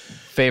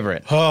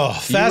 favorite. Oh,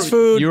 fast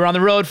food. You were on the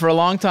road for a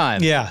long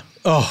time. Yeah.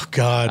 Oh,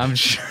 God. I'm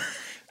sure.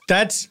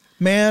 That's,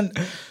 man,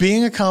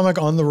 being a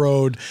comic on the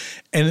road,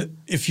 and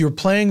if you're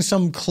playing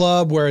some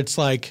club where it's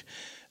like,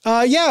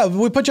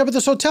 we put you up at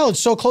this hotel. It's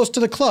so close to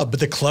the club,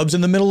 but the club's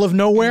in the middle of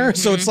nowhere.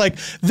 So it's like,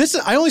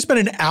 I only spent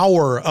an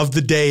hour of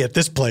the day at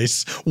this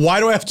place. Why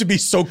do I have to be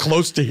so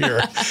close to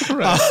here?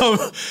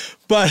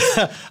 But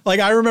like,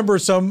 I remember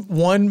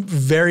one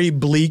very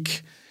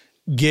bleak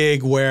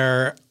gig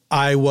where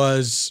I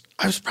was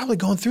probably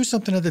going through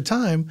something at the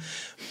time,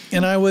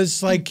 and I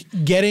was like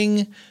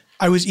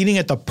I was eating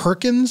at the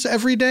Perkins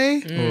every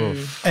day,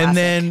 and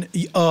then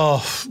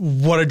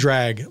what a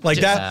drag!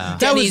 Like that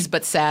Denny's, was,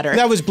 but sadder.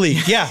 That was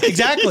bleak. Yeah,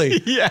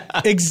 exactly.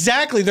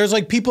 Exactly. There's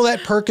like people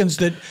at Perkins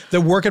that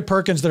work at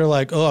Perkins that are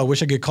like, oh, I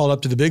wish I could get called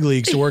up to the big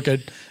leagues to work at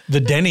the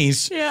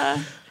Denny's.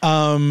 Yeah.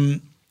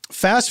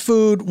 Fast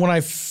food. When I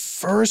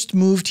first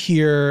moved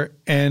here,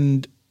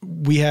 and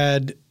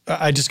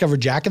I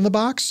discovered Jack in the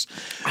Box.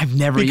 I've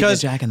never eaten a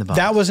Jack in the Box.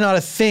 That was not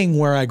a thing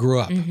where I grew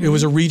up. It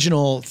was a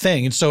regional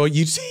thing. And so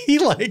you'd see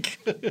like,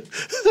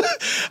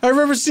 I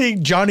remember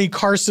seeing Johnny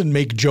Carson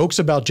make jokes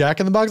about Jack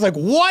in the Box. Like,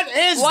 what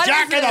is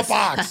Jack in the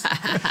Box?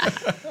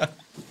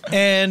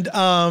 And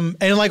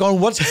like on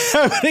What's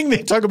Happening,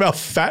 they talk about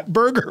Fat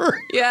Burger.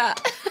 Yeah.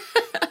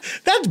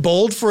 That's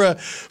bold for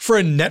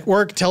a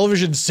network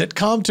television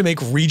sitcom to make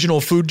regional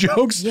food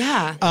jokes.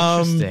 Yeah.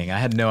 Interesting. I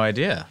had no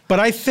idea. But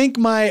I think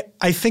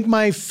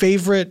my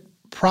favorite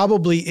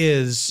probably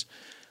is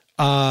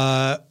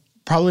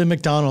probably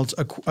McDonald's,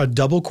 a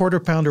double quarter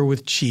pounder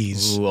with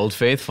cheese. Ooh, Old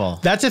Faithful.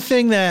 That's a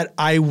thing that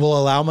I will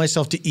allow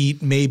myself to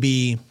eat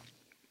maybe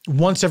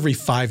once every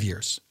 5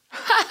 years.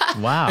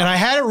 Wow. And I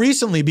had it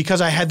recently because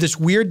I had this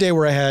weird day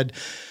where I had,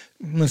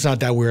 it's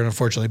not that weird,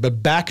 unfortunately,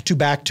 but back to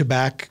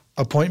back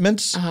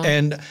appointments.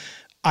 And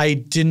I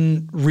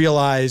didn't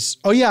realize,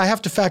 oh yeah, I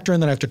have to factor in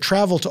that I have to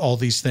travel to all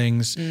these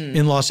things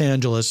in Los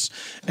Angeles.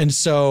 And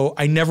so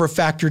I never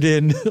factored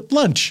in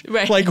lunch.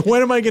 Right. Like,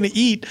 when am I going to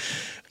eat?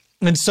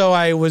 And so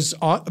I was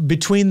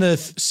between the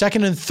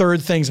second and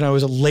third things, and I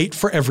was late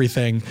for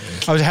everything.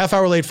 I was a half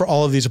hour late for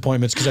all of these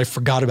appointments because I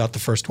forgot about the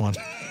first one.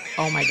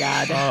 Oh my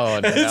God.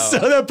 Oh, no. So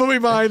that put me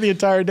behind the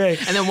entire day.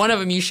 And then one of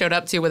them you showed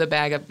up to with a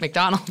bag of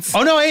McDonald's.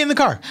 Oh no, I ate in the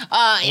car.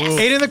 Yes.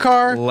 Ate in the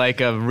car. Like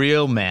a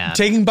real man.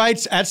 Taking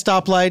bites at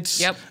stoplights.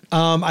 Yep.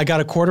 I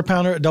got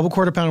a double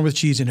quarter pounder with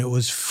cheese, and it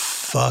was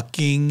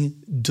fucking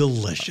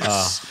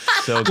delicious.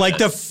 So good. Like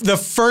the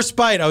first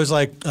bite, I was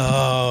like,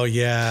 oh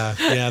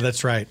yeah,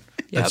 that's right.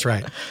 That's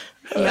right.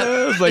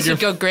 Yep. This would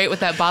go great with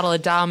that bottle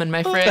of Dom in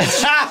my fridge.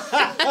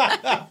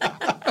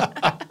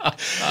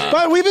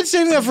 But we've been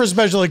saving that for a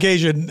special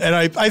occasion, and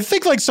I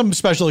think like some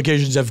special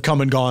occasions have come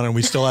and gone, and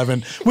we still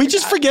haven't. We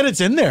just forget it's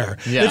in there.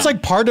 Yeah. It's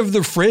like part of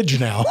the fridge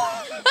now.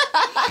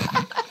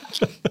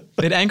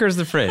 It anchors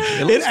the fridge.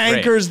 It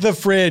anchors the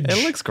fridge.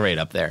 It looks great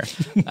up there.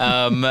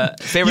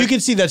 Favorite? You can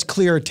see that's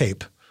clear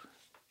tape.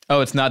 Oh,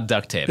 it's not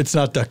duct tape. It's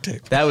not duct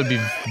tape. That would be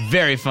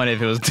very funny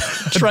if it was.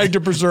 Trying to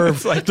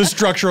preserve the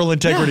structural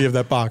integrity of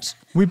that box.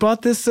 We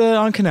bought this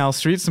on Canal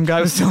Street. Some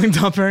guy was selling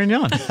Dom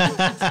Perignon.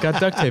 It's got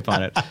duct tape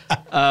on it.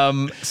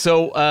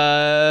 So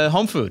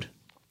home food.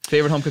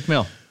 Favorite home cooked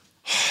meal?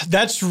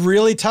 That's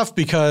really tough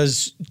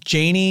because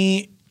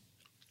Janie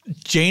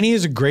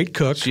is a great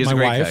cook. She is my a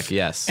great wife, cook,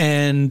 yes.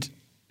 And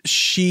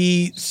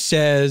she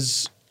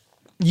says,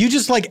 you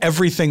just like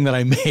everything that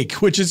I make,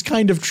 which is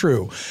kind of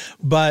true.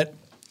 But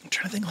I'm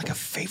trying to think like a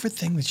favorite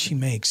thing that she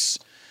makes.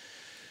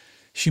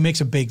 She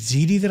makes a baked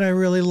ziti that I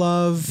really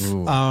love.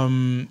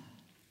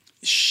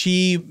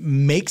 She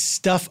makes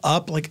stuff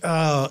up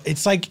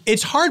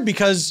it's hard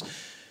because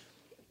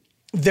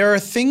there are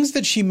things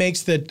that she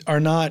makes that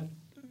are not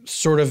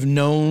sort of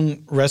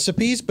known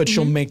recipes, but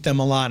she'll make them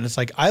a lot. And it's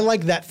like, I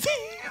like that thing.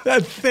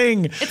 That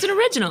thing. It's an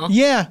original.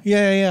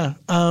 Yeah.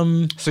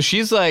 So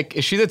she's like,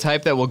 is she the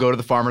type that will go to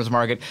the farmer's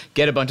market,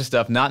 get a bunch of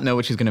stuff, not know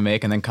what she's going to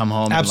make, and then come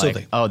home?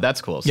 Absolutely. And like, oh,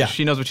 that's cool. So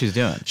she knows what she's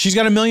doing. She's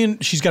got a million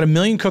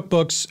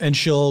cookbooks, and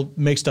she'll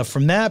make stuff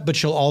from that, but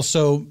she'll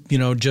also,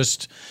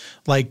 just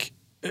like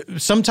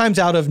sometimes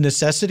out of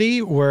necessity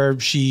where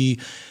she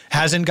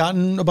hasn't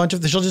gotten a bunch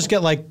of, she'll just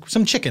get like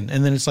some chicken,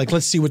 and then it's like,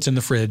 let's see what's in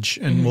the fridge,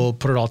 and we'll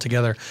put it all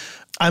together.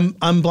 I'm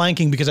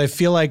blanking because I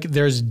feel like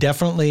there's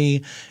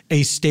definitely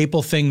a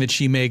staple thing that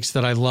she makes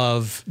that I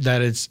love,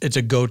 that it's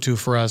a go-to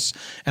for us,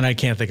 and I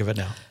can't think of it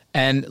now.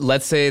 And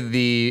let's say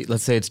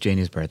it's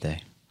Janie's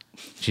birthday.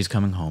 She's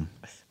coming home.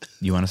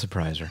 You want to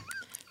surprise her.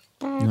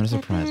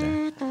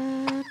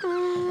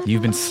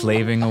 You've been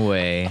slaving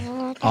away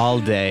all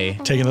day.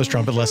 Taking those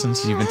trumpet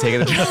lessons. You've been taking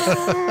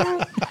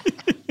the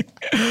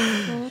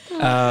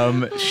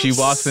she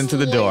walks into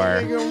the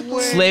door,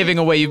 slaving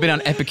away. You've been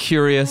on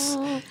Epicurious.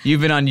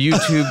 You've been on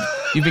YouTube.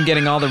 You've been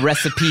getting all the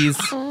recipes.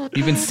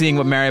 You've been seeing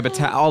what Maria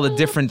Batali, all the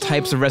different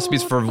types of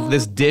recipes for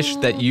this dish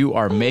that you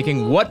are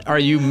making. What are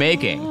you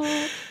making?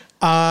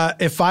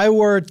 If I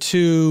were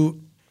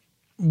to,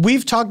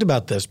 we've talked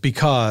about this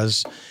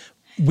because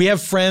we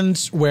have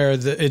friends where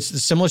it's a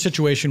similar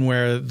situation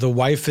where the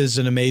wife is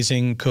an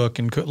amazing cook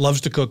and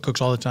loves to cook,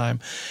 cooks all the time.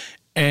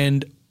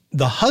 And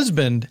the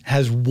husband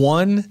has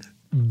one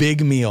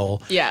big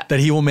meal that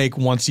he will make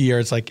once a year.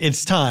 It's like,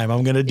 it's time.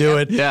 I'm going to do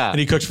it. Yeah. And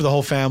he cooks for the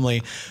whole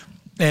family.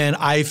 And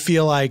I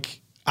feel like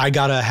I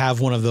got to have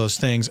one of those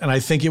things. And I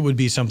think it would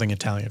be something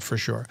Italian for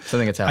sure.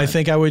 Something Italian. I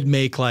think I would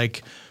make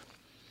like,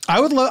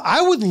 I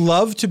would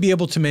love to be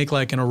able to make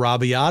like an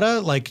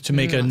arrabbiata, like to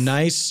make a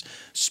nice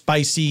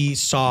spicy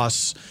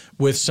sauce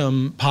with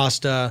some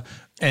pasta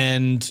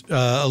and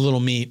a little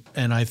meat,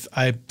 and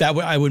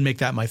I would make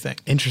that my thing.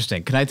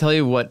 Interesting. Can I tell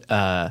you what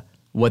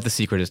the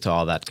secret is to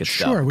all that good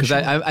stuff? Sure. Because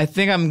I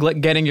think I'm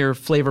getting your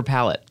flavor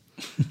palette.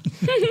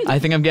 I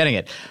think I'm getting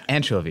it.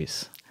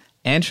 Anchovies.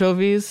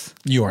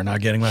 You are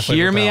not getting my flavor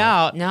Hear me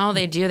palette. out. No,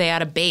 they do. They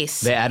add a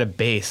base. They add a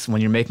base. When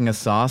you're making a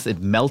sauce, it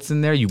melts in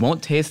there. You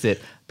won't taste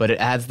it, but it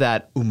adds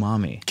that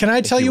umami. Can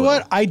I tell you will.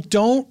 what? I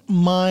don't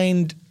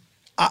mind.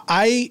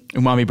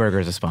 Umami Burger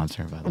is a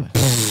sponsor, by the way.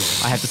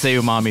 I have to say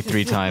umami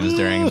 3 times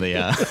during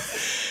the...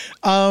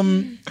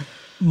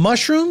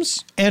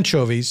 Mushrooms,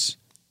 anchovies,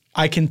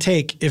 I can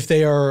take if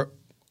they are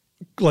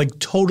like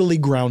totally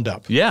ground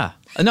up. Yeah.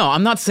 No,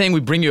 I'm not saying we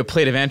bring you a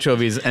plate of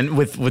anchovies and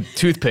with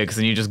toothpicks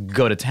and you just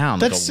go to town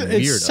like a It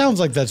weirdo. sounds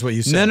like that's what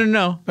you said.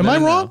 No. Am I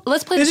wrong?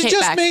 Let's play the Is it tape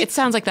just back. me? It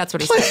sounds like that's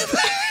what he said.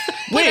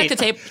 Play back the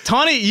tape.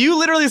 Tawny, you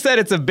literally said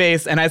it's a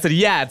base, and I said,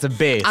 yeah, it's a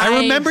base.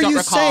 I remember don't you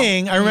recall.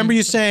 saying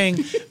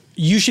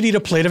you should eat a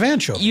plate of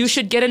anchovies. You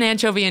should get an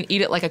anchovy and eat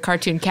it like a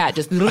cartoon cat.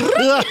 Just pull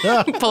out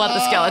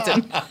the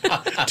skeleton.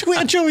 Do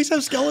anchovies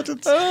have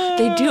skeletons?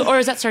 They do, or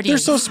is that sardines? They're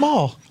so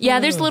small. Yeah,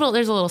 there's a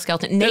little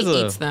skeleton. Nate There's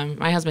a- eats them.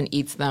 My husband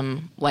eats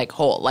them like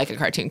whole, like a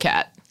cartoon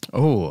cat.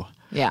 Oh.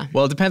 Yeah.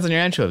 Well, it depends on your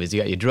anchovies.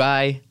 You got your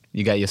dry,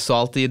 you got your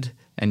salted,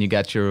 and you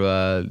got your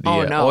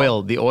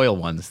the oil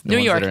ones. New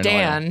York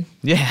Dan.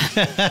 Yeah.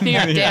 New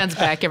York Dan's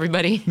back,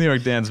 everybody. New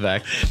York Dan's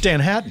back. Dan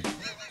Hatton.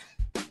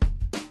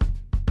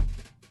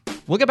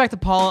 We'll get back to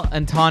Paul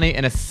and Tawny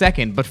in a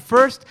second, but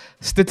first,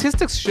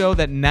 statistics show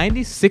that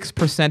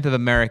 96% of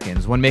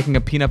Americans, when making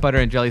a peanut butter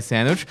and jelly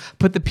sandwich,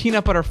 put the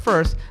peanut butter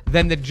first,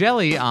 then the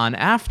jelly on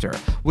after,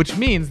 which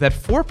means that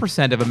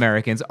 4% of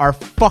Americans are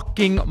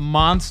fucking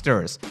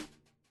monsters.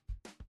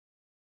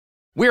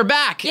 We're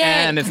back, Yay.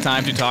 and it's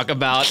time to talk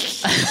about...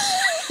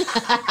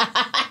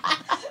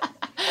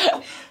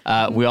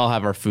 we all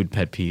have our food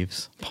pet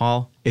peeves.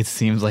 Paul, it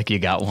seems like you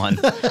got one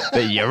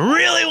that you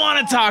really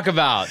want to talk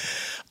about.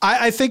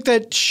 I think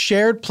that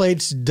shared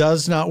plates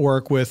does not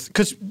work with,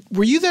 because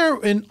were you there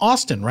in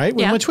Austin, right?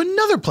 We Yeah. went to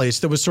another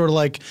place that was sort of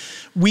like,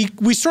 we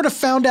sort of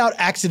found out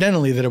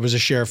accidentally that it was a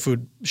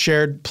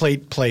shared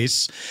plate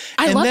place.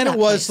 I and love then that it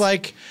was place.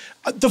 like,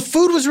 the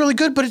food was really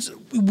good, but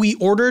we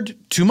ordered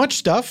too much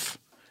stuff.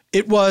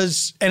 And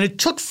it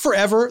took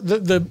forever.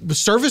 The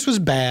service was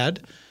bad.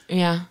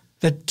 Yeah.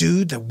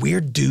 That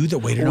weird dude that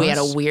waited on us. We had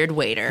a weird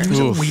waiter. He was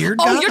a weird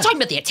guy. Oh, you're talking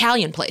about the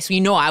Italian place. You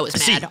know I was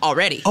mad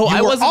already. Oh,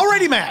 You were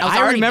already mad. was I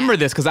already remember mad.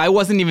 this because I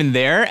wasn't even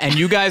there, and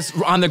you guys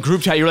were on the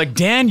group chat. You were like,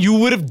 Dan, you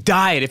would have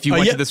died if you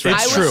went yeah, to this it's I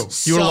restaurant.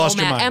 was true. You would've so lost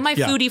your mad. mind. And my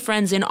Yeah. foodie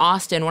friends in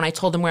Austin, when I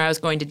told them where I was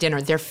going to dinner,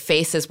 their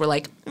faces were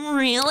like,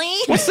 really?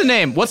 What's the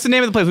name? What's the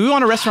name of the place? We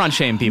want to restaurant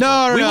shame people.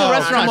 No, we will no,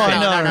 restaurant come on, shame.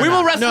 no, we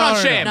will restaurant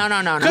no, shame.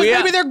 No. Because We-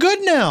 maybe they're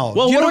good now.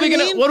 Well, You know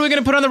what are we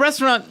gonna put on the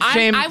restaurant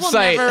shame I will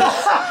site? never.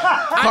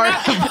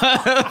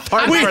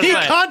 Part We of our need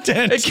site.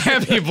 content. It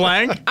can't be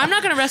blank. I'm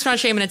not going to restaurant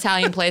shame an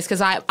Italian place because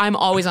I'm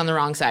always on the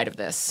wrong side of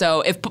this.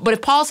 So if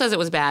Paul says it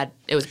was bad,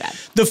 it was bad.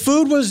 The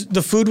food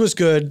was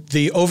good.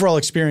 The overall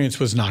experience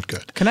was not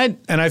good.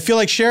 And I feel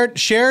like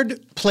shared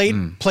plate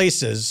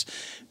places,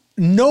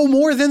 no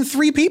more than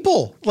 3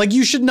 people. Like,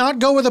 you should not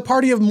go with a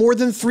party of more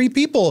than 3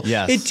 people.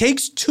 Yes. It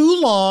takes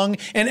too long,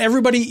 and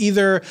everybody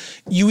either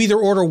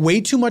order way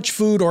too much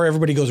food or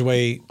everybody goes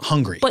away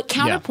hungry. But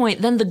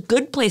counterpoint, then the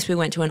good place we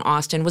went to in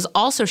Austin was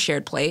also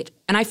shared plate,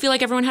 and I feel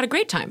like everyone had a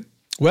great time.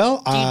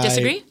 Well, Do you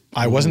disagree?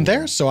 I wasn't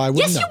there, so I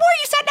wouldn't Yes, know. you were.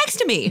 You sat next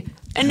to me.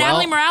 And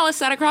Natalie Morales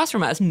sat across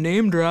from us.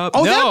 Name drop.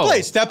 Oh, No. that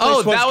place was that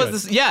good.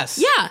 was yes.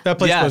 Yeah. That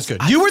place Yes. was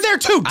good. You were there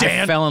too, I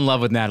Dan. fell in love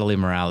with Natalie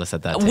Morales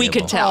at that table. We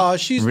could tell. Oh,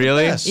 she's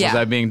Really? the best. Yeah.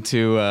 Was I being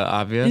too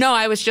obvious? No,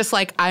 I was just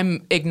like,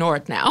 I'm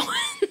ignored now.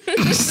 I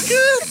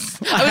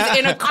was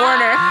in a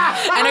corner,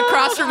 and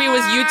across from me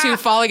was you two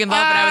falling in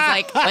love, and I was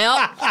like,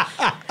 well,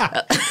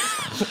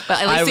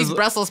 at least these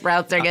Brussels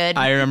sprouts are good.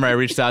 I remember I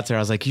reached out to her.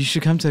 I was like, you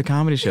should come to a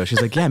comedy show.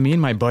 She's like, yeah, me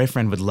and my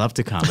boyfriend would love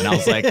to come. And I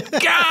was like,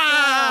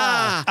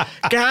 gah!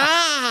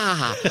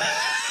 Gah!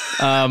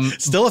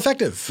 Still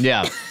effective.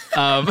 Yeah.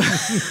 Always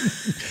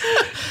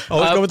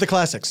go with the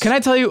classics. Can I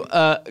tell you,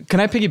 can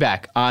I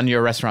piggyback on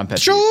your restaurant pet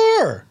peeve?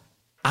 Sure.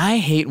 I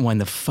hate when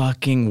the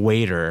fucking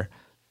waiter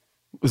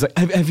was like,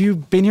 have you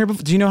been here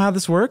before? Do you know how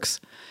this works?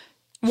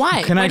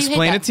 Why? Can I Why do you hate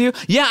explain that? it to you?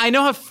 Yeah, I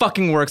know how it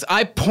fucking works.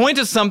 I point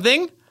to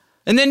something,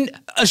 and then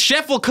a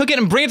chef will cook it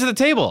and bring it to the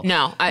table.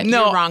 No,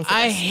 you're wrong for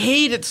I this.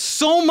 hate it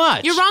so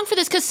much. You're wrong for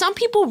this because some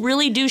people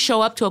really do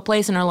show up to a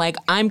place and are like,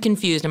 I'm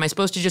confused. Am I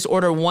supposed to just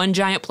order one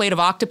giant plate of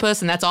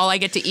octopus and that's all I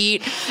get to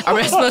eat? Am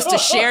I supposed to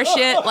share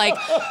shit? Like,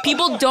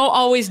 people don't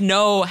always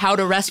know how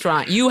to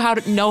restaurant. You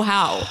know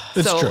how.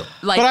 It's so, true.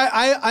 Like, but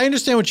I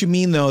understand what you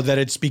mean, though, that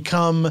it's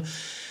become –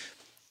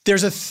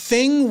 there's a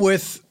thing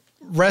with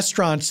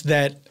restaurants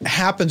that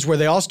happens where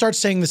they all start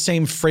saying the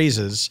same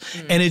phrases.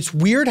 And it's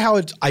weird how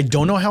it's – I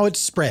don't know how it's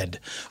spread.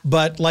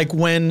 But like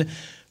when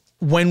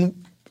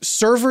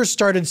servers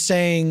started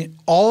saying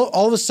 –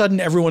 all of a sudden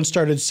everyone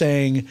started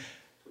saying –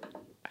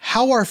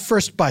 how are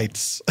first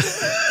bites?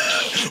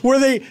 Where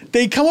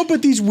they come up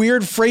with these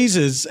weird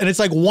phrases, and it's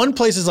like one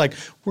place is like,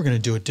 we're going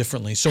to do it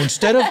differently. So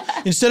instead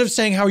of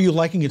saying, how are you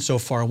liking it so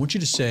far, I want you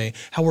to say,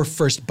 how are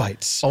first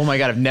bites? Oh my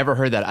God, I've never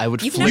heard that. I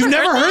would You've flip. never You've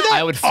never heard that?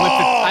 I would flip.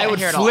 I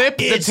would flip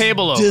the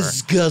table over.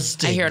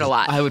 Disgusting. I hear it a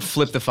lot. I would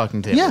flip the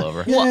fucking table Yeah,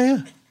 over. yeah.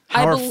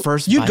 How are bel-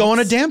 first You'd go on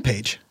a bites? damn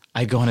page.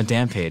 I go on a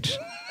damn page.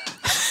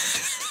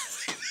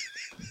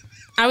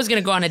 I was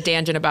going to go on a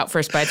tangent about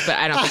first bites, but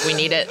I don't think we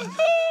need it.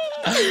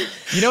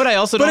 You know what I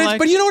also don't like?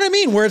 But you know what I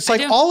mean? Where it's like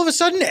do. all of a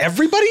sudden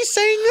everybody's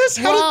saying this?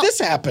 How Well, did this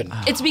happen?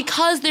 It's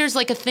because there's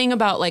like a thing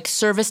about like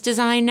service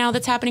design now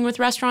that's happening with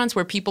restaurants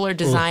where people are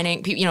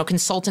designing,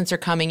 consultants are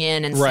coming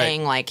in and Right.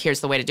 saying like,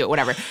 here's the way to do it,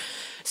 whatever.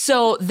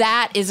 So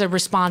that is a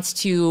response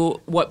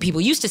to what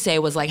people used to say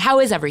was like, how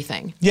is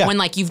everything? Yeah. When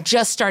like you've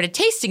just started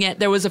tasting it,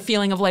 there was a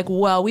feeling of like,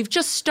 well, we've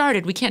just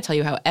started. We can't tell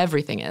you how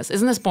everything is.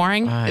 Isn't this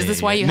boring? Is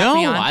this why you have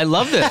me on? No, I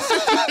love this.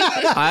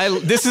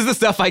 This is the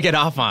stuff I get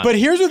off on. But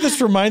here's what this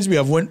reminds me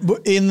of. When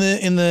in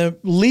the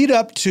lead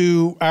up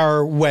to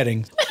our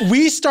wedding,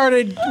 we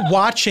started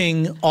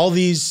watching all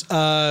these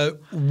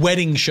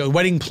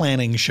wedding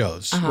planning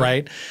shows,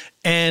 right?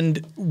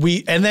 And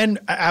then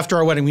after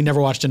our wedding, we never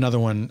watched another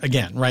one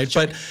again, right?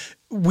 Sure. But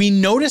we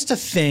noticed a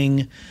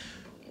thing.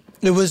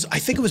 I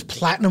think it was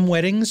platinum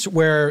weddings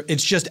where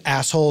it's just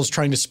assholes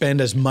trying to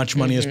spend as much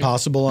money as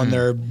possible on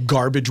their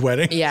garbage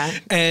wedding. Yeah.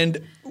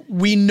 And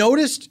we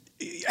noticed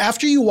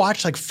after you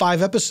watch like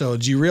 5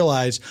 episodes, you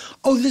realize,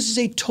 oh, this is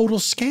a total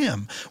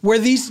scam where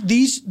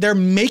they're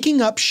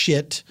making up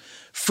shit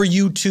for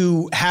you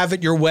to have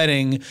at your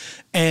wedding,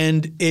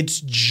 and it's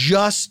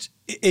just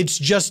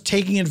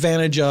taking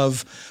advantage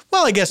of,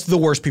 well, I guess the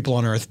worst people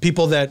on earth,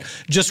 people that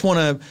just want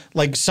to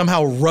like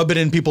somehow rub it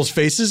in people's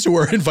faces who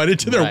are invited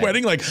to their Right.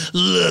 wedding. Like,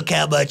 look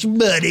how much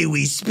money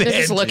we spent. They're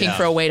just looking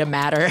for a way to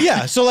matter.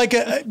 Yeah, so like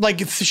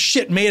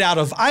shit made out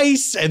of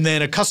ice, and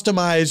then a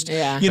customized,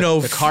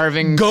 The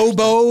carving.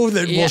 gobo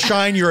that will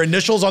shine your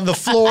initials on the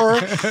floor. All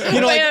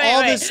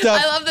this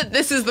stuff. I love that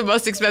this is the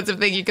most expensive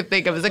thing you could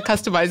think of is a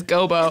customized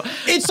gobo.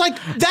 It's like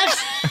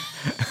that's.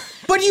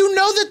 But you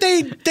know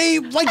that they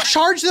like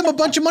charge them a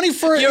bunch of money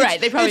for it. You're right,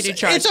 they probably do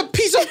charge. It's a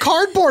piece of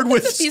cardboard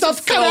with piece stuff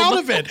of cut film. out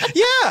of it.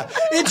 Yeah,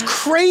 it's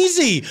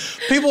crazy.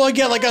 People will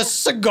get like a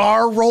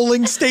cigar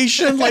rolling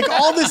station, like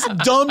all this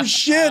dumb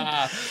shit.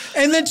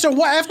 And then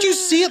after you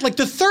see it like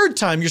the third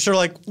time, you're sort of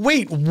like,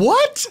 wait,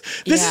 what?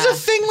 This is a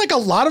thing like a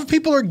lot of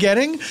people are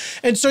getting.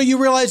 And so you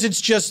realize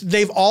it's just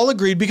they've all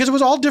agreed, because it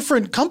was all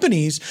different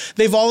companies.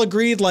 They've all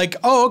agreed like,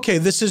 oh, okay,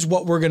 this is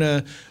what we're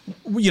gonna,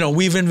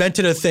 we've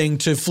invented a thing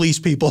to fleece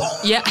people.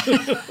 Yeah.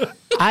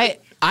 I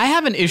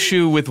have an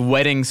issue with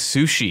wedding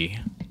sushi.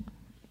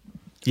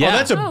 Yeah. Oh,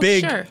 that's a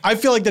big. Sure. I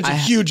feel like that's a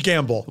huge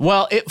gamble.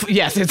 Well,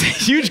 yes, it's a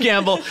huge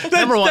gamble.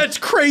 Number one. That's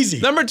crazy.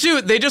 Number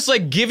two, they just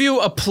like give you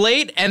a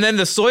plate, and then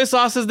the soy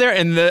sauce is there,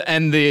 and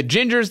the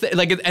ginger's there,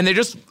 like, and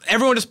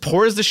everyone just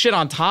pours the shit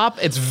on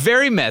top. It's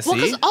very messy. Well,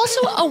 because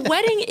also a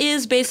wedding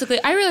is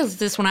basically, I realized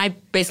this when I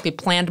basically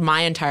planned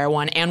my entire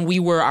one and we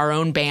were our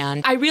own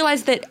band. I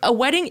realized that a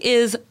wedding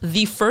is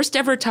the first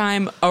ever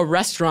time a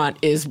restaurant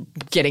is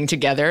getting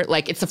together.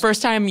 Like, it's the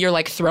first time you're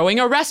like throwing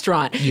a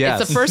restaurant. Yes.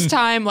 It's the first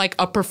time like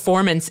a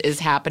performance is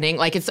happening.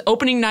 Like, it's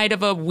opening night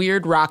of a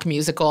weird rock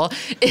musical.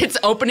 It's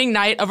opening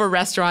night of a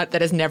restaurant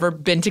that has never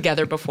been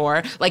together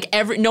before. Like,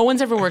 no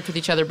one's ever worked with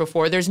each other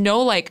before. There's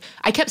no like,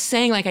 I kept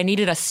saying like I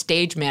needed a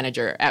stage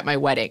manager at my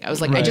wedding. I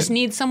was like, I just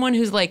need someone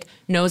who's like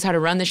knows how to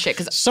run this shit.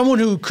 Because someone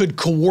who could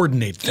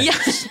coordinate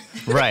things.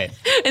 right.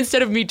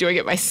 Instead of me doing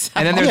it myself.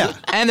 And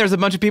then there's a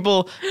bunch of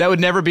people that would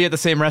never be at the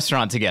same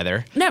restaurant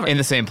together. Never. In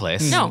the same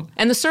place. No.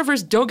 And the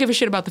servers don't give a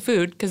shit about the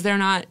food because they're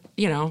not,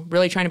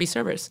 really trying to be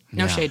servers.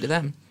 No shade to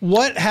them.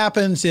 What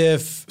happens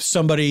if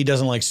somebody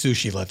doesn't like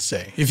sushi, let's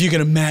say? If you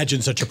can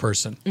imagine such a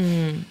person.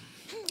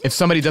 If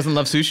somebody doesn't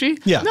love sushi?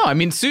 Yeah. No, I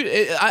mean,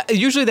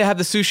 usually they have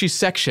the sushi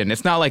section.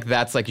 It's not like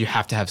that's like you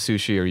have to have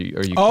sushi or you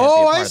can't be a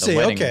Oh, part I of the see.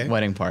 wedding, Okay.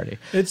 wedding party.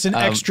 It's an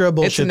extra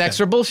bullshit It's an thing.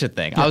 extra bullshit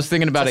thing. I was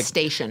thinking about It's a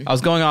station. I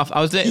was going off. I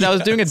was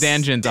doing a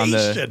tangent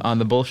station. on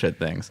the bullshit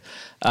things.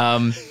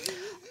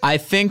 I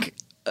think,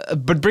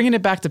 but bringing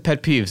it back to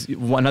pet peeves,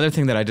 one other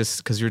thing that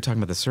because you were talking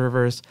about the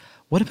servers,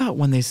 what about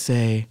when they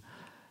say,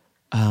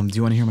 do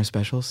you want to hear my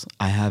specials?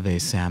 I have a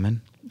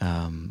salmon.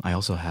 I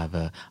also have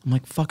I'm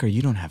like, fucker,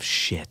 you don't have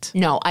shit.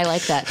 No, I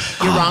like that.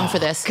 You're wrong for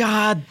this.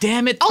 God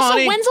damn it, Also,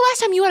 Tawny. when's the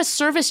last time you had a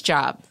service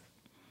job?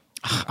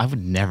 I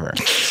would never.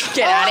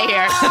 Get out of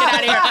here. Get out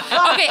of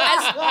here. Okay,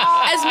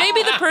 as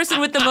maybe the person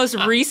with the most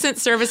recent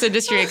service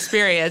industry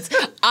experience,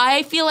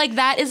 I feel like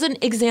that is an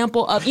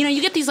example of,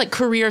 you get these like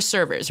career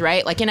servers,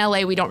 right? Like in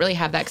LA, we don't really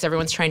have that because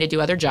everyone's trying to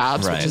do other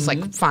jobs, Right. which is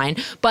like fine.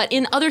 But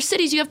in other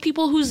cities, you have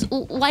people whose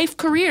life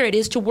career it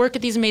is to work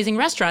at these amazing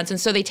restaurants.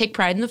 And so they take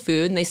pride in the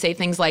food and they say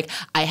things like,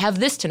 I have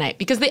this tonight,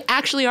 because they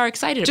actually are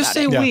excited Just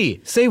about say it.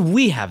 we. Say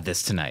we have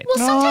this tonight. Well,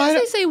 No, sometimes I-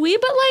 they say we,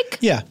 but like,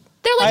 Yeah.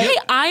 They're like, hey,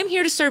 I'm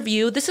here to serve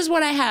you. This is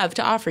what I have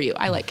to offer you.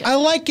 I like it. I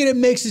like it. It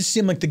makes it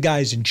seem like the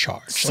guy's in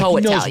charge. So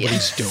like he Italian. knows what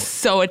he's doing.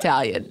 So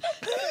Italian.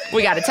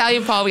 We got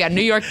Italian Paul. We got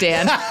New York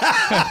Dan.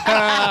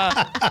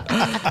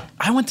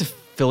 I went to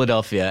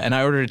Philadelphia and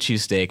I ordered a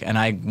cheesesteak and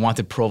I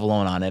wanted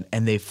provolone on it,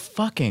 and they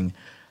fucking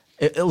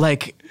Did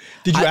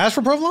you ask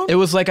for provolone? It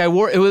was like I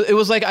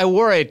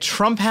wore a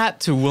Trump hat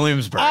to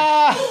Williamsburg.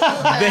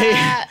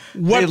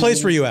 What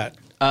place were you at?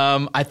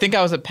 I think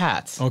I was at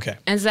Pat's. Okay.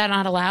 Is that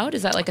not allowed?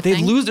 Is that like a They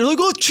thing? lose. They're like,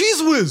 oh,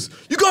 Cheese Whiz!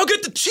 You gotta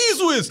get the Cheese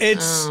Whiz.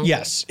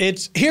 Yes.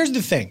 Here's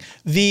the thing.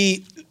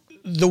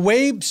 The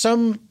way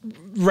some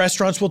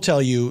restaurants will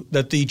tell you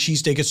that the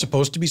cheesesteak is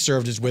supposed to be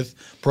served is with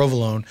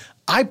provolone.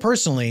 I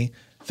personally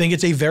think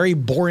it's a very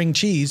boring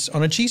cheese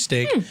on a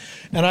cheesesteak,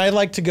 and I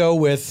like to go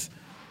with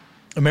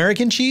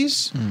American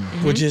cheese,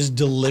 which is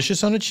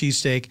delicious on a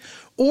cheesesteak,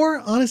 or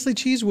honestly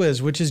Cheese Whiz,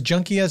 which is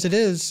junky as it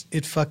is,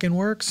 it fucking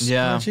works on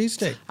a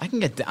cheesesteak. I can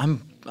get.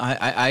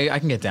 I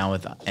can get down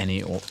with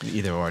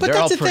either or. But They're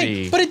that's all the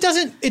pretty. thing. But it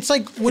doesn't. It's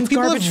like when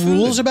people garbage have food.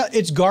 rules about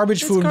it's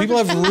garbage food. When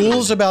people have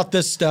rules about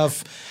this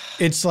stuff,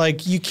 it's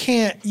like you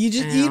can't. You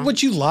just eat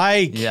what you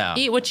like. Yeah.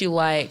 Eat what you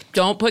like.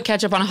 Don't put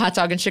ketchup on a hot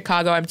dog in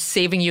Chicago. I'm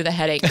saving you the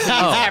headache.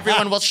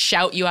 Everyone will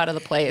shout you out of the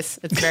place.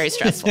 It's very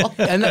stressful.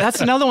 And that's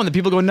another one that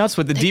people go nuts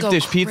with, the deep go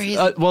dish crazy.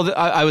 pizza.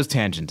 I was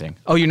tangenting.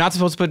 Oh, you're not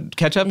supposed to put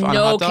ketchup on a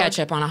No hot dog?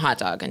 ketchup on a hot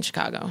dog in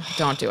Chicago.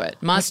 Don't do it.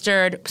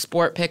 Mustard,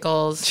 sport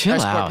pickles, Chill or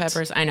sport out.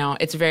 peppers. I know.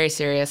 It's very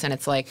serious and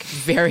it's like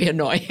very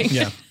annoying.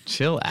 Yeah.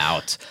 Chill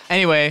out.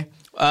 Anyway,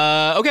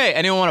 okay.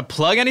 Anyone want to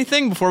plug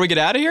anything before we get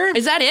out of here?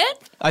 Is that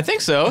it? I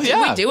think so.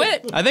 Yeah. we do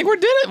it? I think we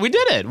did it. We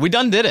did it. We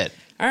did it.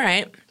 All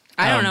right.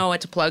 I don't know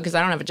what to plug because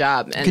I don't have a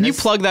job. And Can you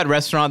plug that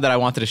restaurant that I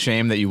wanted to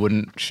shame that you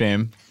wouldn't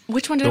shame?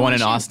 Which one did the I one wanna in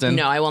shame? Austin?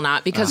 No, I will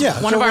not because Yeah.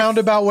 one It's of a our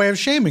roundabout way of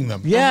shaming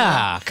them.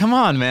 Yeah. Come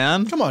on,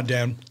 man. Come on,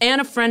 Dan. and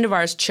a friend of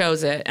ours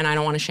chose it, and I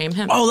don't want to shame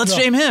him. Oh, let's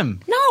shame him.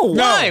 no!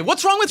 Why?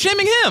 What's wrong with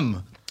shaming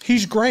him?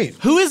 He's great.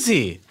 Who is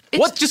he?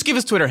 What? Just give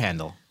his Twitter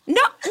handle.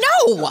 No!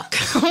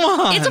 Come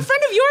on! It's a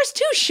friend of yours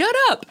too. Shut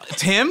up.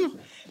 Tim?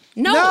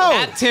 No. No.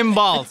 At Tim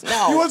Balls. He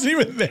No. wasn't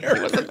even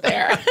there.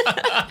 There.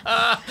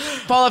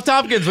 Paul F.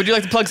 Tompkins, would you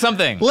like to plug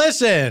something?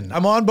 Listen,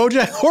 I'm on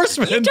BoJack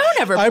Horseman. You don't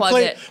ever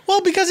plug it.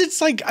 Well, because it's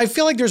like I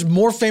feel like there's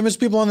more famous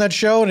people on that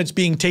show, and it's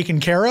being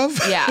taken care of.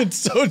 Yeah. And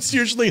so it's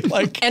usually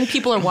like. And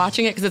people are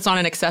watching it because it's on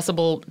an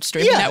accessible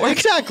streaming Yeah, network.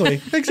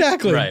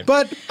 exactly. Right.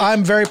 But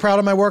I'm very proud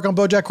of my work on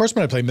BoJack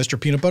Horseman. I play Mr.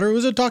 Peanut Butter,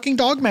 who's a talking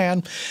dog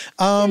man.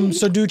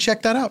 So do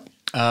check that out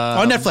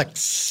on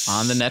Netflix.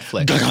 On the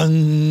Netflix.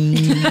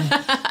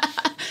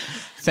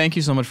 Thank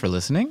you so much for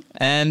listening.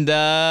 And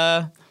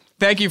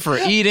thank you for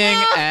eating.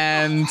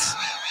 And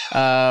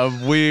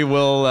we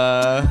will.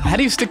 How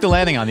do you stick the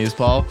landing on these,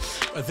 Paul?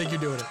 I think you're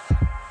doing it.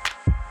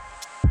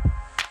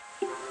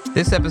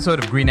 This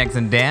episode of Green Eggs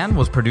and Dan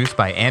was produced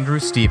by Andrew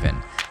Steven.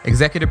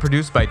 Executive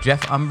produced by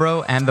Jeff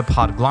Umbro and The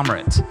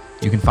Podglomerate.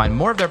 You can find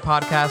more of their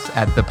podcasts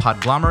at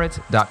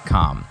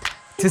thepodglomerate.com.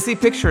 To see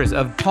pictures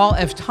of Paul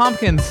F.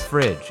 Tompkins'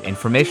 fridge,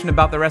 information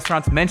about the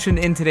restaurants mentioned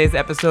in today's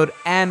episode,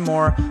 and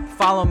more,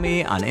 follow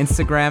me on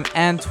Instagram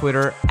and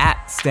Twitter at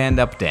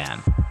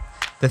StandUpDan.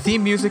 The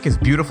theme music is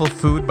Beautiful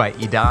Food by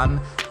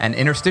Idan and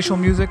interstitial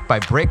music by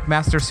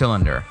Breakmaster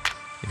Cylinder.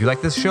 If you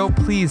like this show,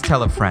 please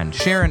tell a friend,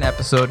 share an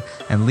episode,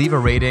 and leave a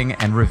rating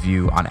and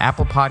review on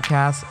Apple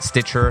Podcasts,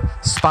 Stitcher,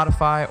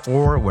 Spotify,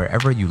 or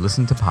wherever you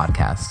listen to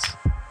podcasts.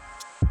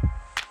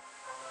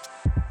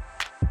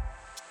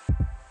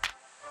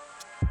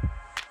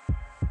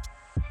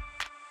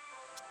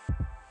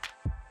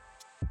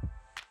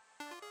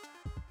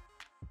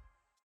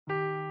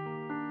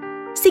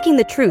 Seeking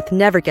the truth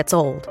never gets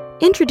old.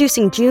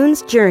 Introducing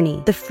June's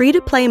Journey, the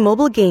free-to-play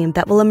mobile game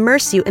that will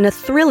immerse you in a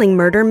thrilling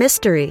murder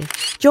mystery.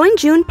 Join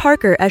June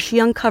Parker as she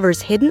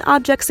uncovers hidden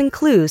objects and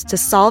clues to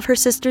solve her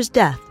sister's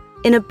death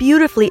in a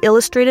beautifully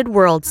illustrated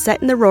world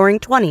set in the Roaring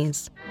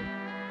 '20s.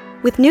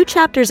 With new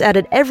chapters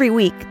added every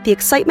week, the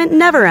excitement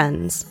never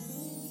ends.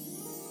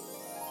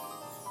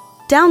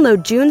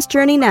 Download June's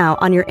Journey now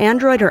on your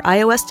Android or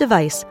iOS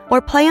device, or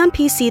play on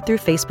PC through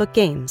Facebook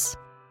Games.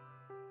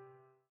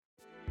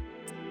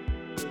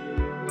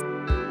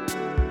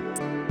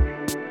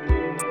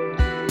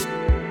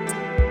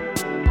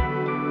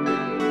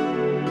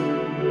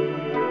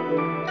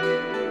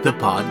 The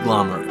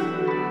Podglomerate,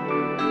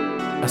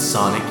 a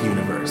sonic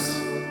universe.